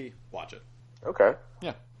on TV, watch it. Okay.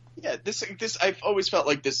 Yeah. Yeah, this I've always felt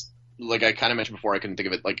like this, like I kind of mentioned before, I couldn't think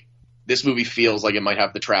of it, like this movie feels like it might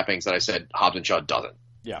have the trappings that I said Hobbs and Shaw doesn't.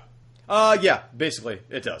 Yeah. Yeah, basically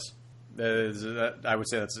it does. I would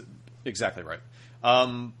say that's exactly right.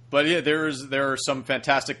 But yeah, there are some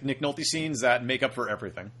fantastic Nick Nolte scenes that make up for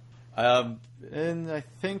everything. And I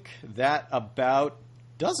think that about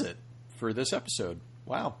does it for this episode.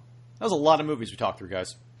 Wow. That was a lot of movies we talked through,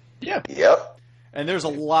 guys. Yeah. Yep. And there's a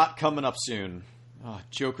lot coming up soon.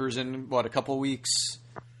 Joker's in, a couple weeks?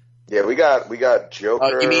 Yeah, we got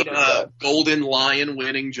Joker. You mean Golden Lion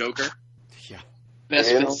winning Joker? Yeah.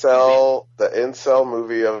 Best the incel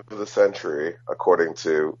movie of the century, according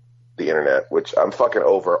to the internet, which I'm fucking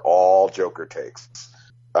over all Joker takes.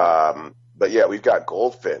 But yeah, we've got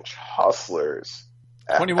Goldfinch, Hustlers,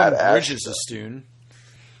 21 Bridges is soon.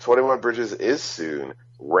 21 Bridges is soon.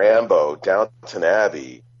 Rambo, Downton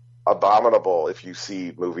Abbey, Abominable. If you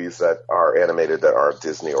see movies that are animated that aren't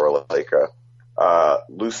Disney or Leica,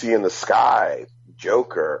 Lucy in the Sky,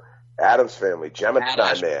 Joker, Addams Family,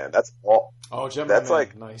 Gemini Man. That's all. Oh, Gemini that's Man.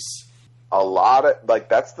 Like nice. A lot of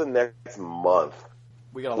that's the next month.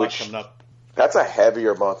 We got a lot coming up. That's a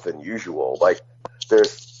heavier month than usual. Like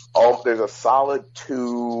there's a solid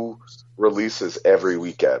 2 releases every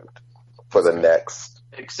weekend for the next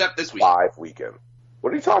except this weekend. 5 weekend.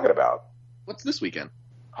 What are you talking about? What's this weekend?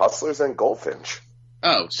 Hustlers and Goldfinch.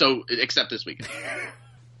 Oh, so except this weekend.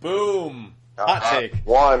 Boom. Hot take.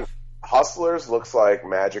 One, Hustlers looks like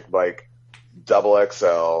Magic Mike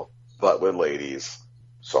XXL, but with ladies.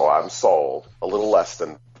 So I'm sold. A little less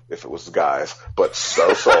than if it was guys, but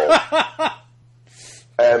so sold.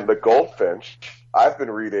 And the Goldfinch, I've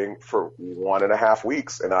been reading for 1.5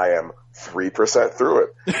 weeks, and I am 3% through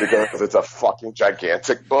it because it's a fucking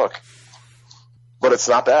gigantic book. But it's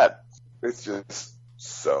not bad. It's just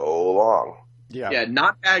so long. Yeah,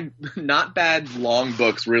 not bad long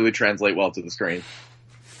books really translate well to the screen.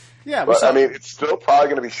 Yeah, but I mean, it's still probably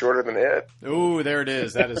going to be shorter than it. Ooh, there it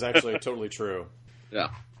is. That is actually totally true. Yeah.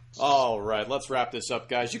 All right, let's wrap this up,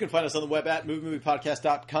 guys. You can find us on the web at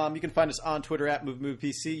moviemoviepodcast.com. You can find us on Twitter at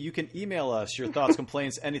moviemoviepc. You can email us your thoughts,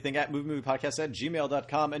 complaints, anything at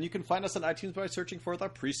moviemoviepodcast@gmail.com. And you can find us on iTunes by searching for The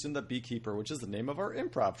Priest and the Beekeeper, which is the name of our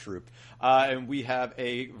improv troupe. And we have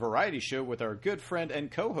a variety show with our good friend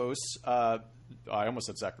and co-host, I almost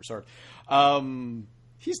said Zach Broussard.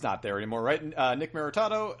 He's not there anymore, right? Nick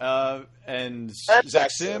Maritato and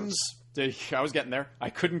Zach Sims. I was getting there. I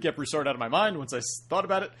couldn't get Broussard out of my mind once I thought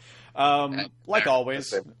about it. Like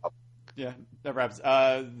always. Yeah, never happens.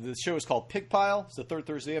 The show is called Pig Pile. It's the third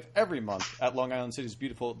Thursday of every month at Long Island City's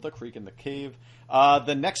beautiful The Creek and the Cave.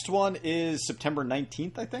 The next one is September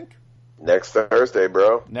 19th, I think. Next Thursday,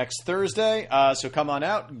 bro. Next Thursday. So come on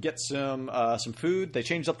out, get some food. They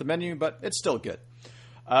changed up the menu, but it's still good.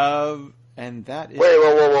 And that is...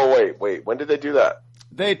 Wait. When did they do that?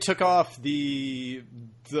 They took off the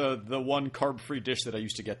one carb-free dish that I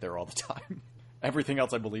used to get there all the time. Everything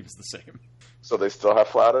else, I believe, is the same. So they still have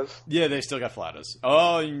flautas? Yeah, they still got flautas.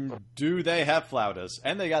 Oh, do they have flautas?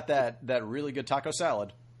 And they got that really good taco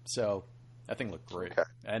salad. So that thing looked great. Okay.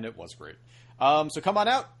 And it was great. So come on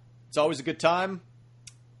out. It's always a good time.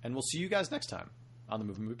 And we'll see you guys next time on the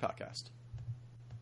Movie Podcast.